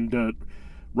lot behind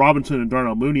Robinson and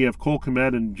Darnell Mooney. You have Cole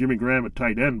Kmet and Jimmy Graham at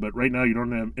tight end, but right now you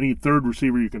don't have any third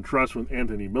receiver you can trust with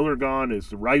Anthony Miller gone.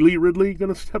 Is Riley Ridley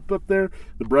going to step up there,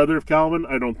 the brother of Calvin?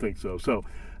 I don't think so. So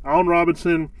Allen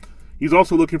Robinson, he's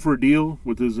also looking for a deal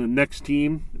with his next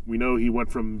team. We know he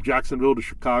went from Jacksonville to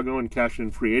Chicago and cashed in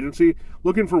free agency,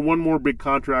 looking for one more big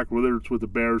contract, whether it's with the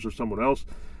Bears or someone else.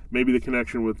 Maybe the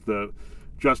connection with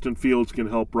Justin Fields can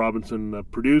help Robinson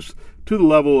produce to the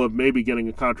level of maybe getting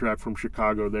a contract from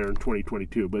Chicago there in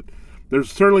 2022. But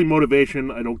there's certainly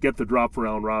motivation. I don't get the drop for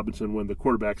Allen Robinson when the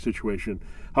quarterback situation,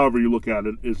 however you look at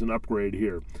it, is an upgrade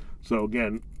here. So,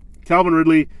 again, Calvin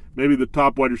Ridley, maybe the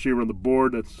top wide receiver on the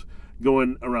board. That's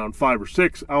going around 5 or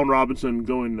 6. Allen Robinson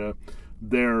going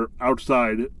there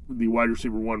outside the wide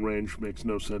receiver 1 range makes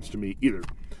no sense to me either.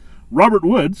 Robert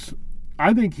Woods,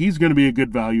 I think he's going to be a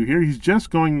good value here. He's just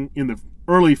going in the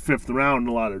early 5th round in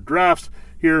a lot of drafts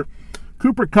here.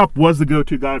 Cooper Kupp was the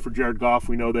go-to guy for Jared Goff.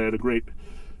 We know they had a great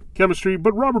chemistry,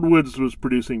 but Robert Woods was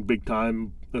producing big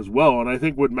time as well. And I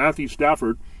think with Matthew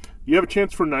Stafford, you have a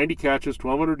chance for 90 catches,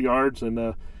 1,200 yards,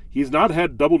 and he's not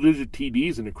had double-digit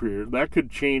TDs in a career. That could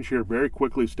change here very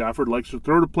quickly. Stafford likes to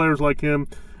throw to players like him.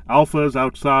 Alpha's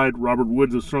outside. Robert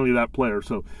Woods is certainly that player.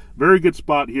 So very good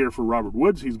spot here for Robert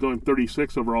Woods. He's going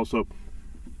 36 overall. So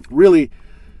really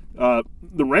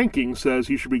The ranking says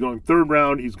he should be going 3rd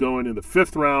round. He's going in the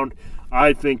 5th round.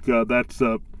 I think that's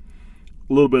a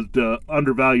little bit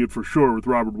undervalued for sure with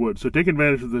Robert Woods. So take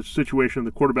advantage of the situation,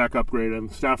 the quarterback upgrade,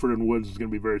 and Stafford and Woods is going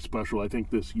to be very special, I think,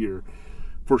 this year.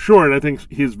 For sure, and I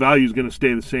think his value is going to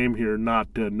stay the same here, not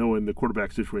knowing the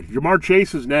quarterback situation. Jamar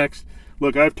Chase is next.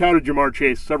 Look, I've touted Jamar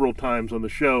Chase several times on the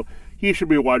show. He should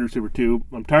be a wide receiver too.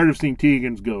 I'm tired of seeing T.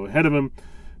 Higgins go ahead of him.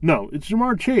 No, it's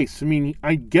Jamar Chase. I mean,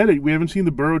 I get it. We haven't seen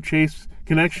the Burrow-Chase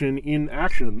connection in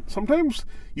action. Sometimes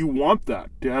you want that,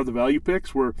 to have the value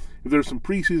picks where if there's some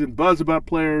preseason buzz about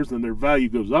players, then their value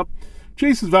goes up.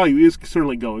 Chase's value is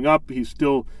certainly going up. He's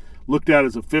still looked at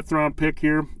as a 5th-round pick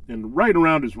here and right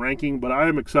around his ranking, but I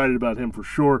am excited about him for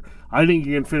sure. I think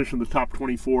he can finish in the top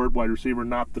 24 at wide receiver,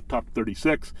 not the top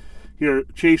 36. Here,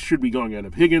 Chase should be going ahead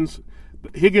of Higgins.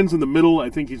 Higgins in the middle, I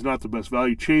think he's not the best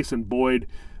value. Chase and Boyd,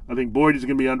 I think Boyd is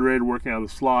going to be underrated working out of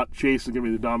the slot. Chase is going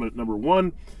to be the dominant number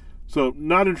 1. So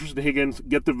not interested in Higgins.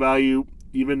 Get the value,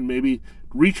 even maybe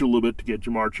reach a little bit to get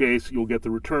Jamar Chase. You'll get the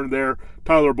return there.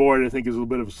 Tyler Boyd, I think, is a little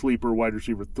bit of a sleeper, wide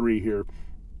receiver 3 here.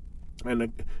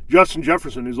 And Justin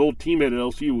Jefferson, his old teammate at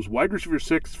LSU, was wide receiver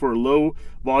 6 for a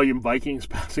low-volume Vikings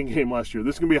passing game last year.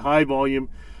 This is going to be a high-volume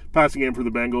passing game for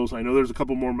the Bengals. I know there's a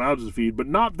couple more mouths to feed, but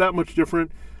not that much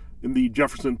different in the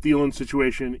Jefferson-Thielen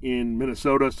situation in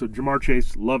Minnesota. So Jamar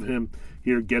Chase, love him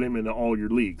here. Get him into all your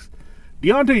leagues.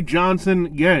 Deontay Johnson,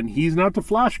 again, he's not the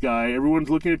flash guy. Everyone's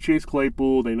looking at Chase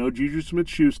Claypool. They know Juju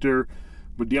Smith-Schuster.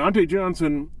 But Deontay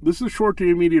Johnson, this is a short to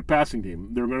immediate passing team.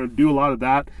 They're going to do a lot of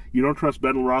that. You don't trust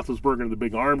Ben Roethlisberger in the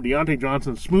big arm. Deontay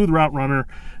Johnson, smooth route runner,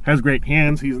 has great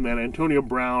hands. He's in that Antonio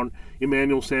Brown,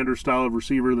 Emmanuel Sanders style of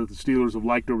receiver that the Steelers have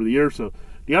liked over the years. So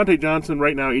Deontay Johnson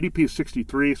right now, ADP is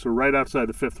 63, so right outside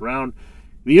the 5th round.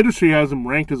 The industry has him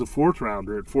ranked as a 4th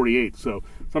rounder at 48. So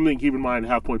something to keep in mind,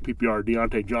 half-point PPR,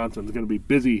 Deontay Johnson is going to be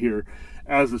busy here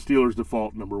as the Steelers'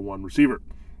 default number 1 receiver.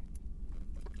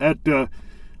 At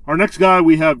our next guy,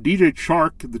 we have DJ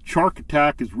Chark. The Chark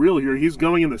attack is real here. He's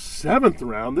going in the 7th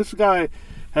round. This guy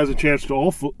has a chance to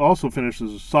also finish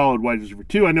as a solid wide receiver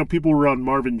 2. I know people were on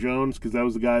Marvin Jones because that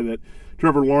was the guy that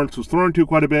Trevor Lawrence was thrown to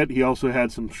quite a bit. He also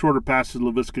had some shorter passes to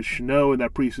Laviska Shenault in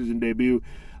that preseason debut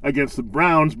against the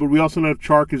Browns, but we also know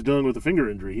Chark is dealing with a finger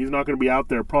injury. He's not going to be out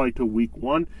there probably till week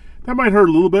 1. That might hurt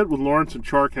a little bit with Lawrence and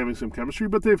Chark having some chemistry,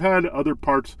 but they've had other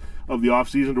parts of the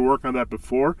offseason to work on that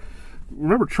before.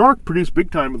 Remember, Chark produced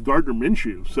big time with Gardner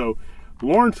Minshew, so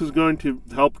Lawrence is going to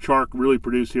help Chark really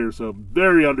produce here, so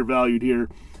very undervalued here.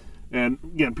 And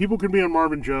again, people can be on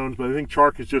Marvin Jones, but I think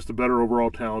Chark is just a better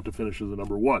overall talent to finish as the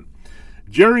number 1.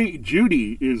 Jerry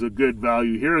Jeudy is a good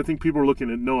value here. I think people are looking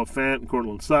at Noah Fant and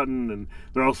Cortland Sutton, and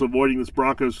they're also avoiding this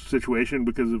Broncos situation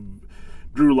because of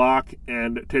Drew Lock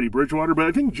and Teddy Bridgewater. But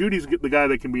I think Judy's the guy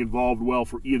that can be involved well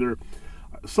for either.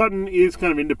 Sutton is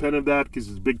kind of independent of that because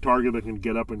he's a big target that can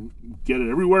get up and get it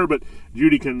everywhere, but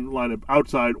Jeudy can line up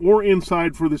outside or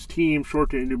inside for this team,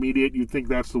 short to intermediate. You'd think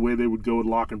that's the way they would go with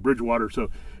Lock and Bridgewater. So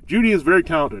Jeudy is very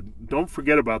talented. Don't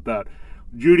forget about that.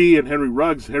 Jeudy and Henry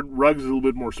Ruggs. Ruggs is a little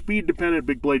bit more speed dependent,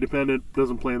 big play dependent,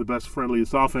 doesn't play in the best,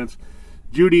 friendliest offense.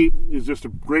 Jeudy is just a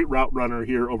great route runner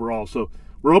here overall. So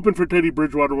we're hoping for Teddy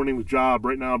Bridgewater winning the job.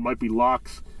 Right now it might be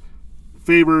Lock's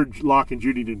favored. Lock and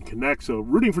Jeudy didn't connect, so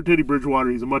rooting for Teddy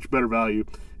Bridgewater. He's a much better value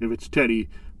if it's Teddy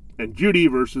and Jeudy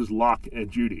versus Lock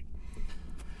and Jeudy.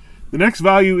 The next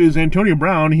value is Antonio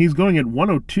Brown. He's going at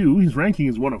 102. His ranking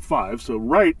is 105, so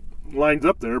right lines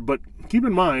up there. But keep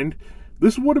in mind,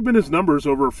 this would have been his numbers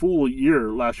over a full year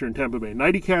last year in Tampa Bay.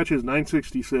 90 catches,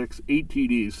 966, 8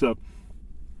 TDs. So,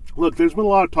 look, there's been a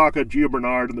lot of talk of Gio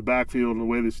Bernard in the backfield and the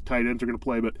way these tight ends are going to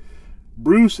play, but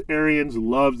Bruce Arians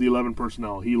loves the 11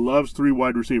 personnel. He loves 3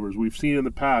 wide receivers. We've seen in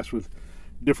the past with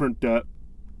different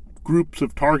groups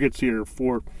of targets here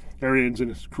for Arians in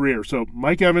his career. So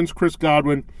Mike Evans, Chris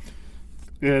Godwin,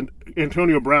 and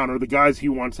Antonio Brown are the guys he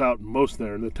wants out most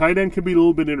there. And the tight end can be a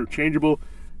little bit interchangeable.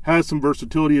 Has some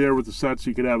versatility there with the sets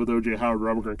you could have with O.J. Howard,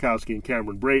 Robert Gronkowski, and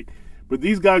Cameron Brate. But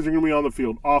these guys are going to be on the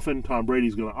field often. Tom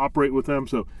Brady's going to operate with them.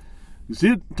 So you see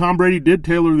it, Tom Brady did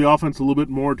tailor the offense a little bit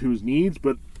more to his needs,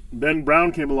 but then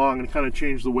Brown came along and kind of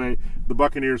changed the way the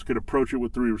Buccaneers could approach it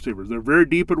with 3 receivers. They're very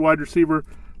deep at wide receiver.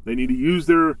 They need to use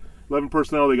their 11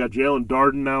 personnel. They got Jalen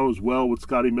Darden now as well with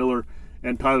Scotty Miller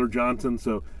and Tyler Johnson.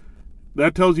 So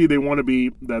that tells you they want to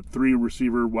be that 3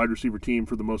 receiver, wide receiver team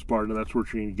for the most part, and that's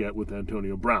what you're going to get with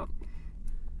Antonio Brown.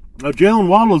 Now, Jalen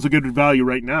Waddle is a good value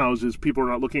right now, as people are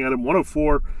not looking at him.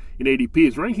 104 in ADP.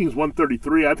 His ranking is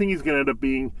 133. I think he's going to end up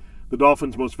being the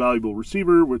Dolphins' most valuable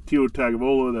receiver with Tua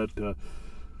Tagovailoa, that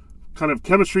kind of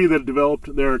chemistry that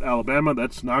developed there at Alabama.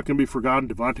 That's not going to be forgotten.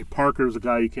 Devontae Parker is a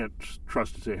guy you can't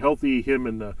trust to stay healthy. Him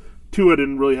and Tua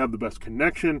didn't really have the best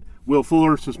connection. Will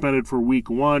Fuller suspended for week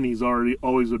 1. He's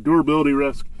always a durability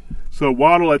risk. So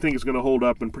Waddle, I think, is going to hold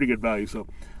up in pretty good value. So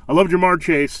I love Jamar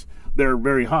Chase. They're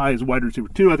very high as wide receiver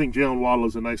 2. I think Jalen Waddle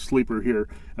is a nice sleeper here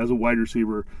as a wide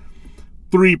receiver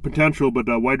 3 potential, but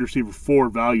wide receiver 4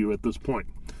 value at this point.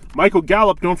 Michael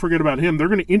Gallup, don't forget about him. They're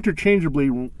going to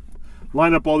interchangeably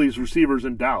line up all these receivers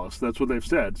in Dallas. That's what they've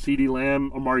said. CeeDee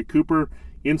Lamb, Amari Cooper,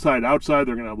 inside, outside.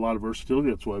 They're going to have a lot of versatility.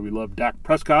 That's why we love Dak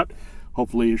Prescott.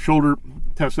 Hopefully his shoulder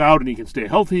tests out and he can stay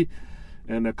healthy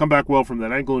and come back well from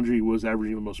that ankle injury. He was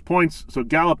averaging the most points. So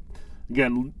Gallup,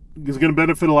 again, is going to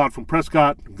benefit a lot from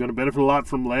Prescott, going to benefit a lot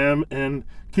from Lamb, and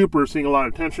Cooper seeing a lot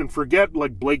of attention. Forget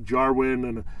like Blake Jarwin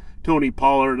and Tony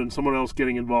Pollard and someone else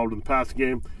getting involved in the passing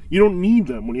game. You don't need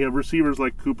them when you have receivers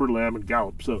like Cooper, Lamb, and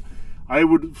Gallup. So I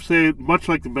would say, much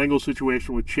like the Bengals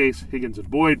situation with Chase, Higgins, and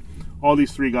Boyd, all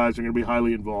these 3 guys are going to be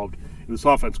highly involved in this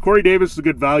offense. Corey Davis is a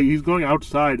good value. He's going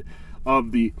outside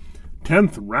of the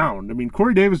 10th round. I mean,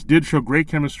 Corey Davis did show great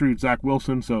chemistry with Zach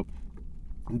Wilson, so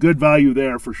good value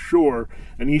there for sure,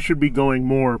 and he should be going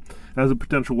more as a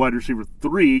potential wide receiver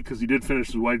 3 because he did finish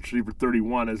as wide receiver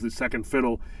 31 as the second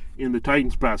fiddle in the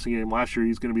Titans passing game last year.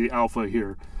 He's going to be alpha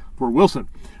here for Wilson.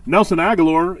 Nelson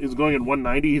Aguilar is going at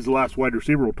 190. He's the last wide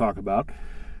receiver we'll talk about.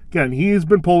 Again, he has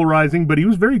been polarizing, but he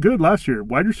was very good last year.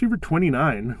 Wide receiver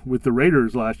 29 with the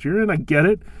Raiders last year, and I get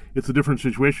it. It's a different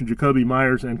situation. Jacoby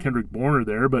Myers and Kendrick Bourne are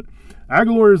there, but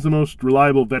Aguilar is the most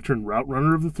reliable veteran route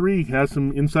runner of the 3. He has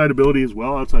some inside ability as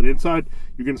well, outside, inside.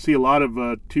 You're going to see a lot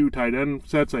of 2 tight end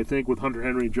sets, I think, with Hunter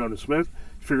Henry and Jonas Smith.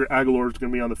 I figure Aguilar is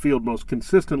going to be on the field most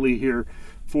consistently here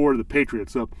for the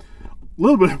Patriots. So a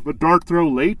little bit of a dart throw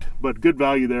late, but good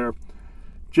value there.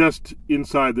 Just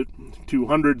inside the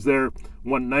 200s there,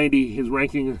 190. His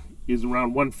ranking is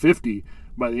around 150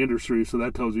 by the industry, so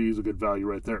that tells you he's a good value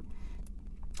right there.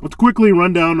 Let's quickly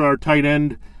run down our tight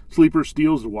end sleeper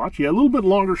steals to watch. Yeah, a little bit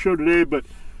longer show today, but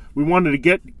we wanted to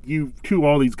get you to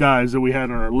all these guys that we had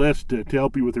on our list to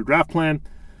help you with your draft plan.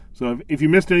 So if you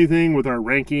missed anything with our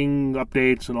ranking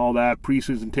updates and all that,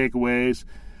 preseason takeaways,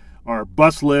 our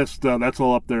bus list, that's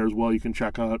all up there as well. You can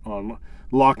check out on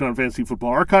Locked On Fantasy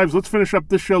Football Archives. Let's finish up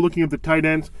this show looking at the tight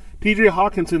ends. TJ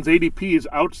Hawkinson's ADP is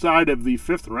outside of the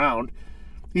 5th round.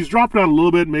 He's dropped down a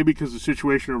little bit, maybe because of the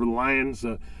situation over the Lions.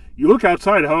 You look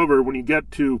outside, however, when you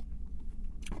get to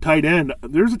tight end,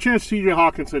 there's a chance TJ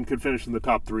Hawkinson could finish in the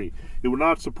top 3. It would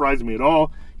not surprise me at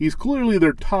all. He's clearly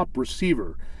their top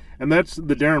receiver, and that's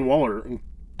the Darren Waller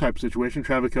type situation.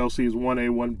 Travis Kelce is 1A,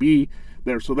 1B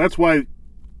there, so that's why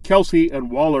Kelce and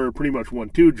Waller are pretty much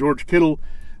 1-2. George Kittle,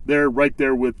 they're right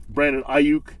there with Brandon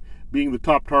Ayuk being the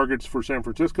top targets for San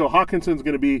Francisco. Hawkinson's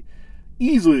going to be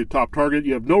easily the top target.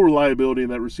 You have no reliability in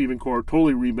that receiving core.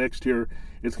 Totally remixed here.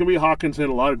 It's going to be Hawkinson,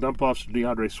 a lot of dump-offs to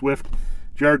DeAndre Swift.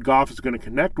 Jared Goff is going to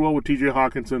connect well with TJ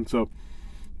Hawkinson. So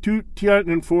 2 tight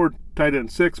end 4, tight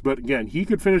end 6. But again, he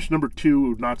could finish number 2. It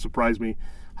would not surprise me.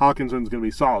 Hawkinson's going to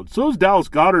be solid. So is Dallas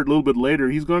Goedert a little bit later.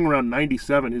 He's going around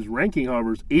 97. His ranking,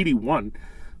 however, is 81.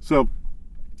 So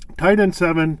tight end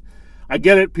 7. I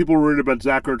get it. People were worried about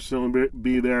Zach Ertz still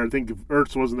be there. I think if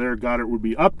Ertz wasn't there, Goddard would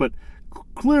be up. But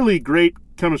clearly great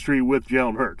chemistry with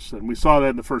Jalen Hurts. And we saw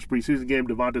that in the first preseason game.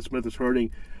 Devonta Smith is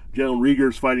hurting. Jalen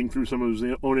Reagor's fighting through some of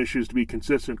his own issues to be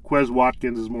consistent. Quez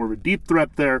Watkins is more of a deep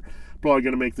threat there. Probably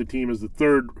going to make the team as the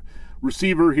 3rd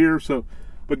receiver here.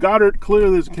 But Goddard,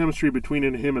 clearly there's a chemistry between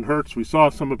him and Hurts. We saw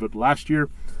some of it last year.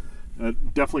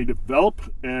 Definitely develop.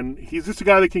 And he's just a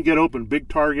guy that can get open. Big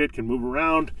target, can move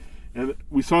around. And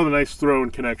we saw the nice throw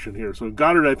and connection here. So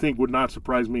Goddard, I think, would not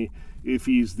surprise me if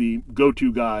he's the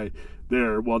go-to guy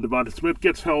there. While Devonta Smith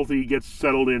gets healthy, gets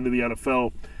settled into the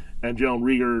NFL, and Jalen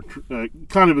Reagor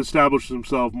kind of establishes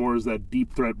himself more as that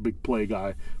deep threat, big play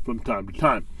guy from time to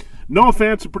time. Noah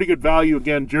Fant's a pretty good value.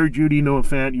 Again, Jerry Jeudy, Noah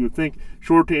Fant, you would think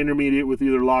short to intermediate with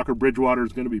either Locke or Bridgewater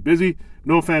is going to be busy.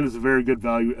 Noah Fant is a very good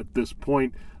value at this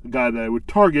point, a guy that I would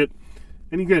target.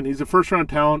 And again, he's a first-round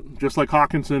talent, just like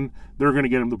Hawkinson. They're going to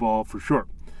get him the ball for sure.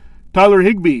 Tyler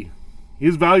Higbee,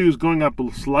 his value is going up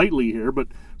slightly here, but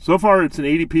so far it's an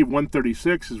ADP of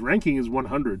 136. His ranking is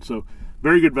 100, so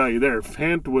very good value there.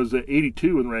 Fant was at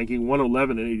 82 in ranking,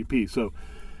 111 in ADP. So,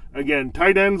 again,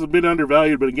 tight ends a bit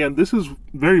undervalued, but again, this is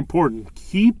very important.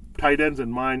 Keep tight ends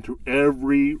in mind through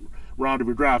every round of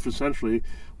your draft, essentially.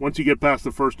 Once you get past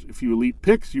the first few elite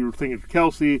picks, you're thinking of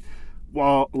Kelce,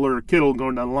 Waller, Kittle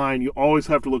going down the line. You always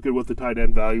have to look at what the tight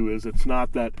end value is. It's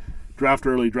not that draft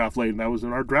early, draft late, and that was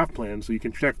in our draft plan, so you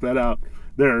can check that out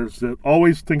there. So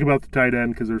always think about the tight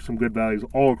end because there's some good values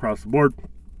all across the board.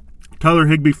 Tyler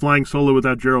Higbee flying solo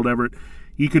without Gerald Everett.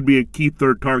 He could be a key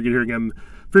 3rd target here again.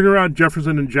 Figure out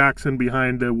Jefferson and Jackson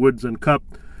behind Woods and Kupp.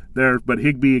 there. But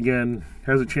Higbee, again,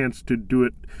 has a chance to do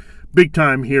it big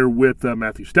time here with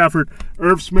Matthew Stafford.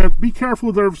 Irv Smith, be careful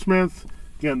with Irv Smith.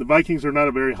 Again, the Vikings are not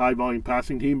a very high-volume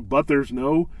passing team, but there's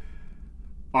no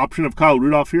option of Kyle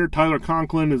Rudolph here. Tyler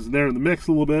Conklin is there in the mix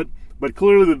a little bit, but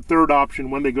clearly the third option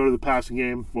when they go to the passing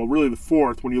game, well, really the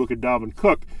fourth when you look at Dalvin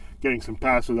Cook getting some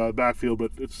passes out of the backfield,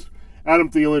 but it's Adam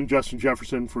Thielen, Justin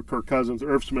Jefferson for Kirk Cousins,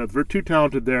 Irv Smith. They're too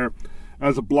talented there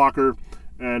as a blocker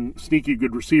and sneaky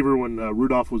good receiver when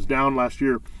Rudolph was down last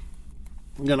year.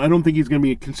 Again, I don't think he's going to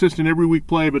be a consistent every week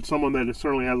play, but someone that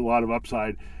certainly has a lot of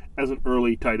upside as an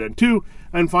early tight end too.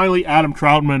 And finally, Adam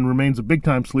Troutman remains a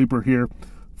big-time sleeper here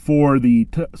for the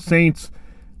Saints.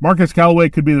 Marcus Callaway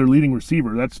could be their leading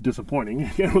receiver. That's disappointing.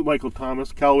 Again, with Michael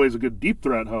Thomas. Callaway's a good deep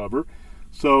threat, however.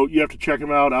 So you have to check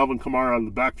him out. Alvin Kamara on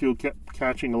the backfield kept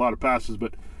catching a lot of passes,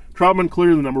 but Troutman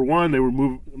clearly the number one. They were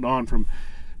moving on from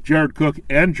Jared Cook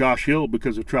and Josh Hill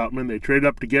because of Troutman. They traded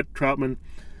up to get Troutman.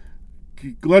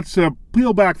 Let's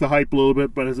peel back the hype a little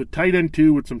bit, but as a tight end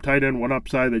two with some tight end one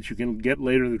upside that you can get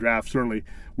later in the draft, certainly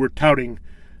we're touting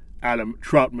Adam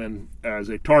Troutman as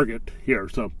a target here.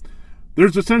 So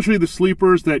there's essentially the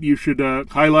sleepers that you should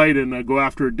highlight and go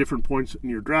after at different points in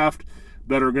your draft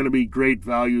that are going to be great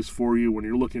values for you when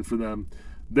you're looking for them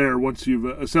there. Once you've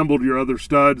assembled your other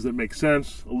studs that make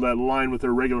sense, that align with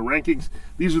their regular rankings,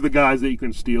 these are the guys that you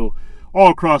can steal all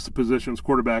across the positions: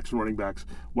 quarterbacks, running backs,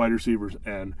 wide receivers,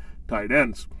 and tight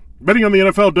ends. Betting on the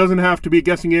NFL doesn't have to be a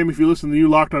guessing game if you listen to the new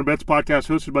Locked On Bets podcast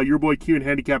hosted by your boy Q and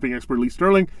handicapping expert Lee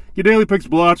Sterling. Get daily picks,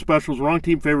 blowout specials, wrong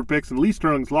team favorite picks, and Lee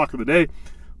Sterling's lock of the day.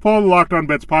 Follow the Locked On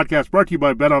Bets podcast brought to you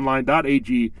by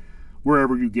betonline.ag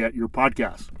wherever you get your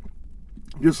podcasts.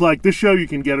 Just like this show, you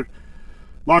can get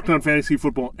Locked On Fantasy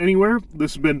Football anywhere.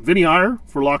 This has been Vinnie Iyer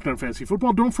for Locked On Fantasy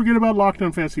Football. Don't forget about Locked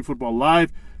On Fantasy Football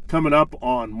Live coming up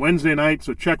on Wednesday night,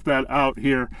 so check that out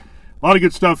here. A lot of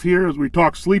good stuff here as we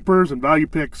talk sleepers and value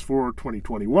picks for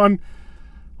 2021.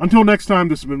 Until next time,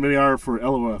 this has been Vinnie Iyer for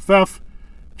LOFF.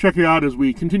 Check it out as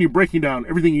we continue breaking down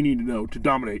everything you need to know to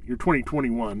dominate your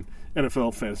 2021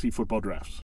 NFL fantasy football drafts.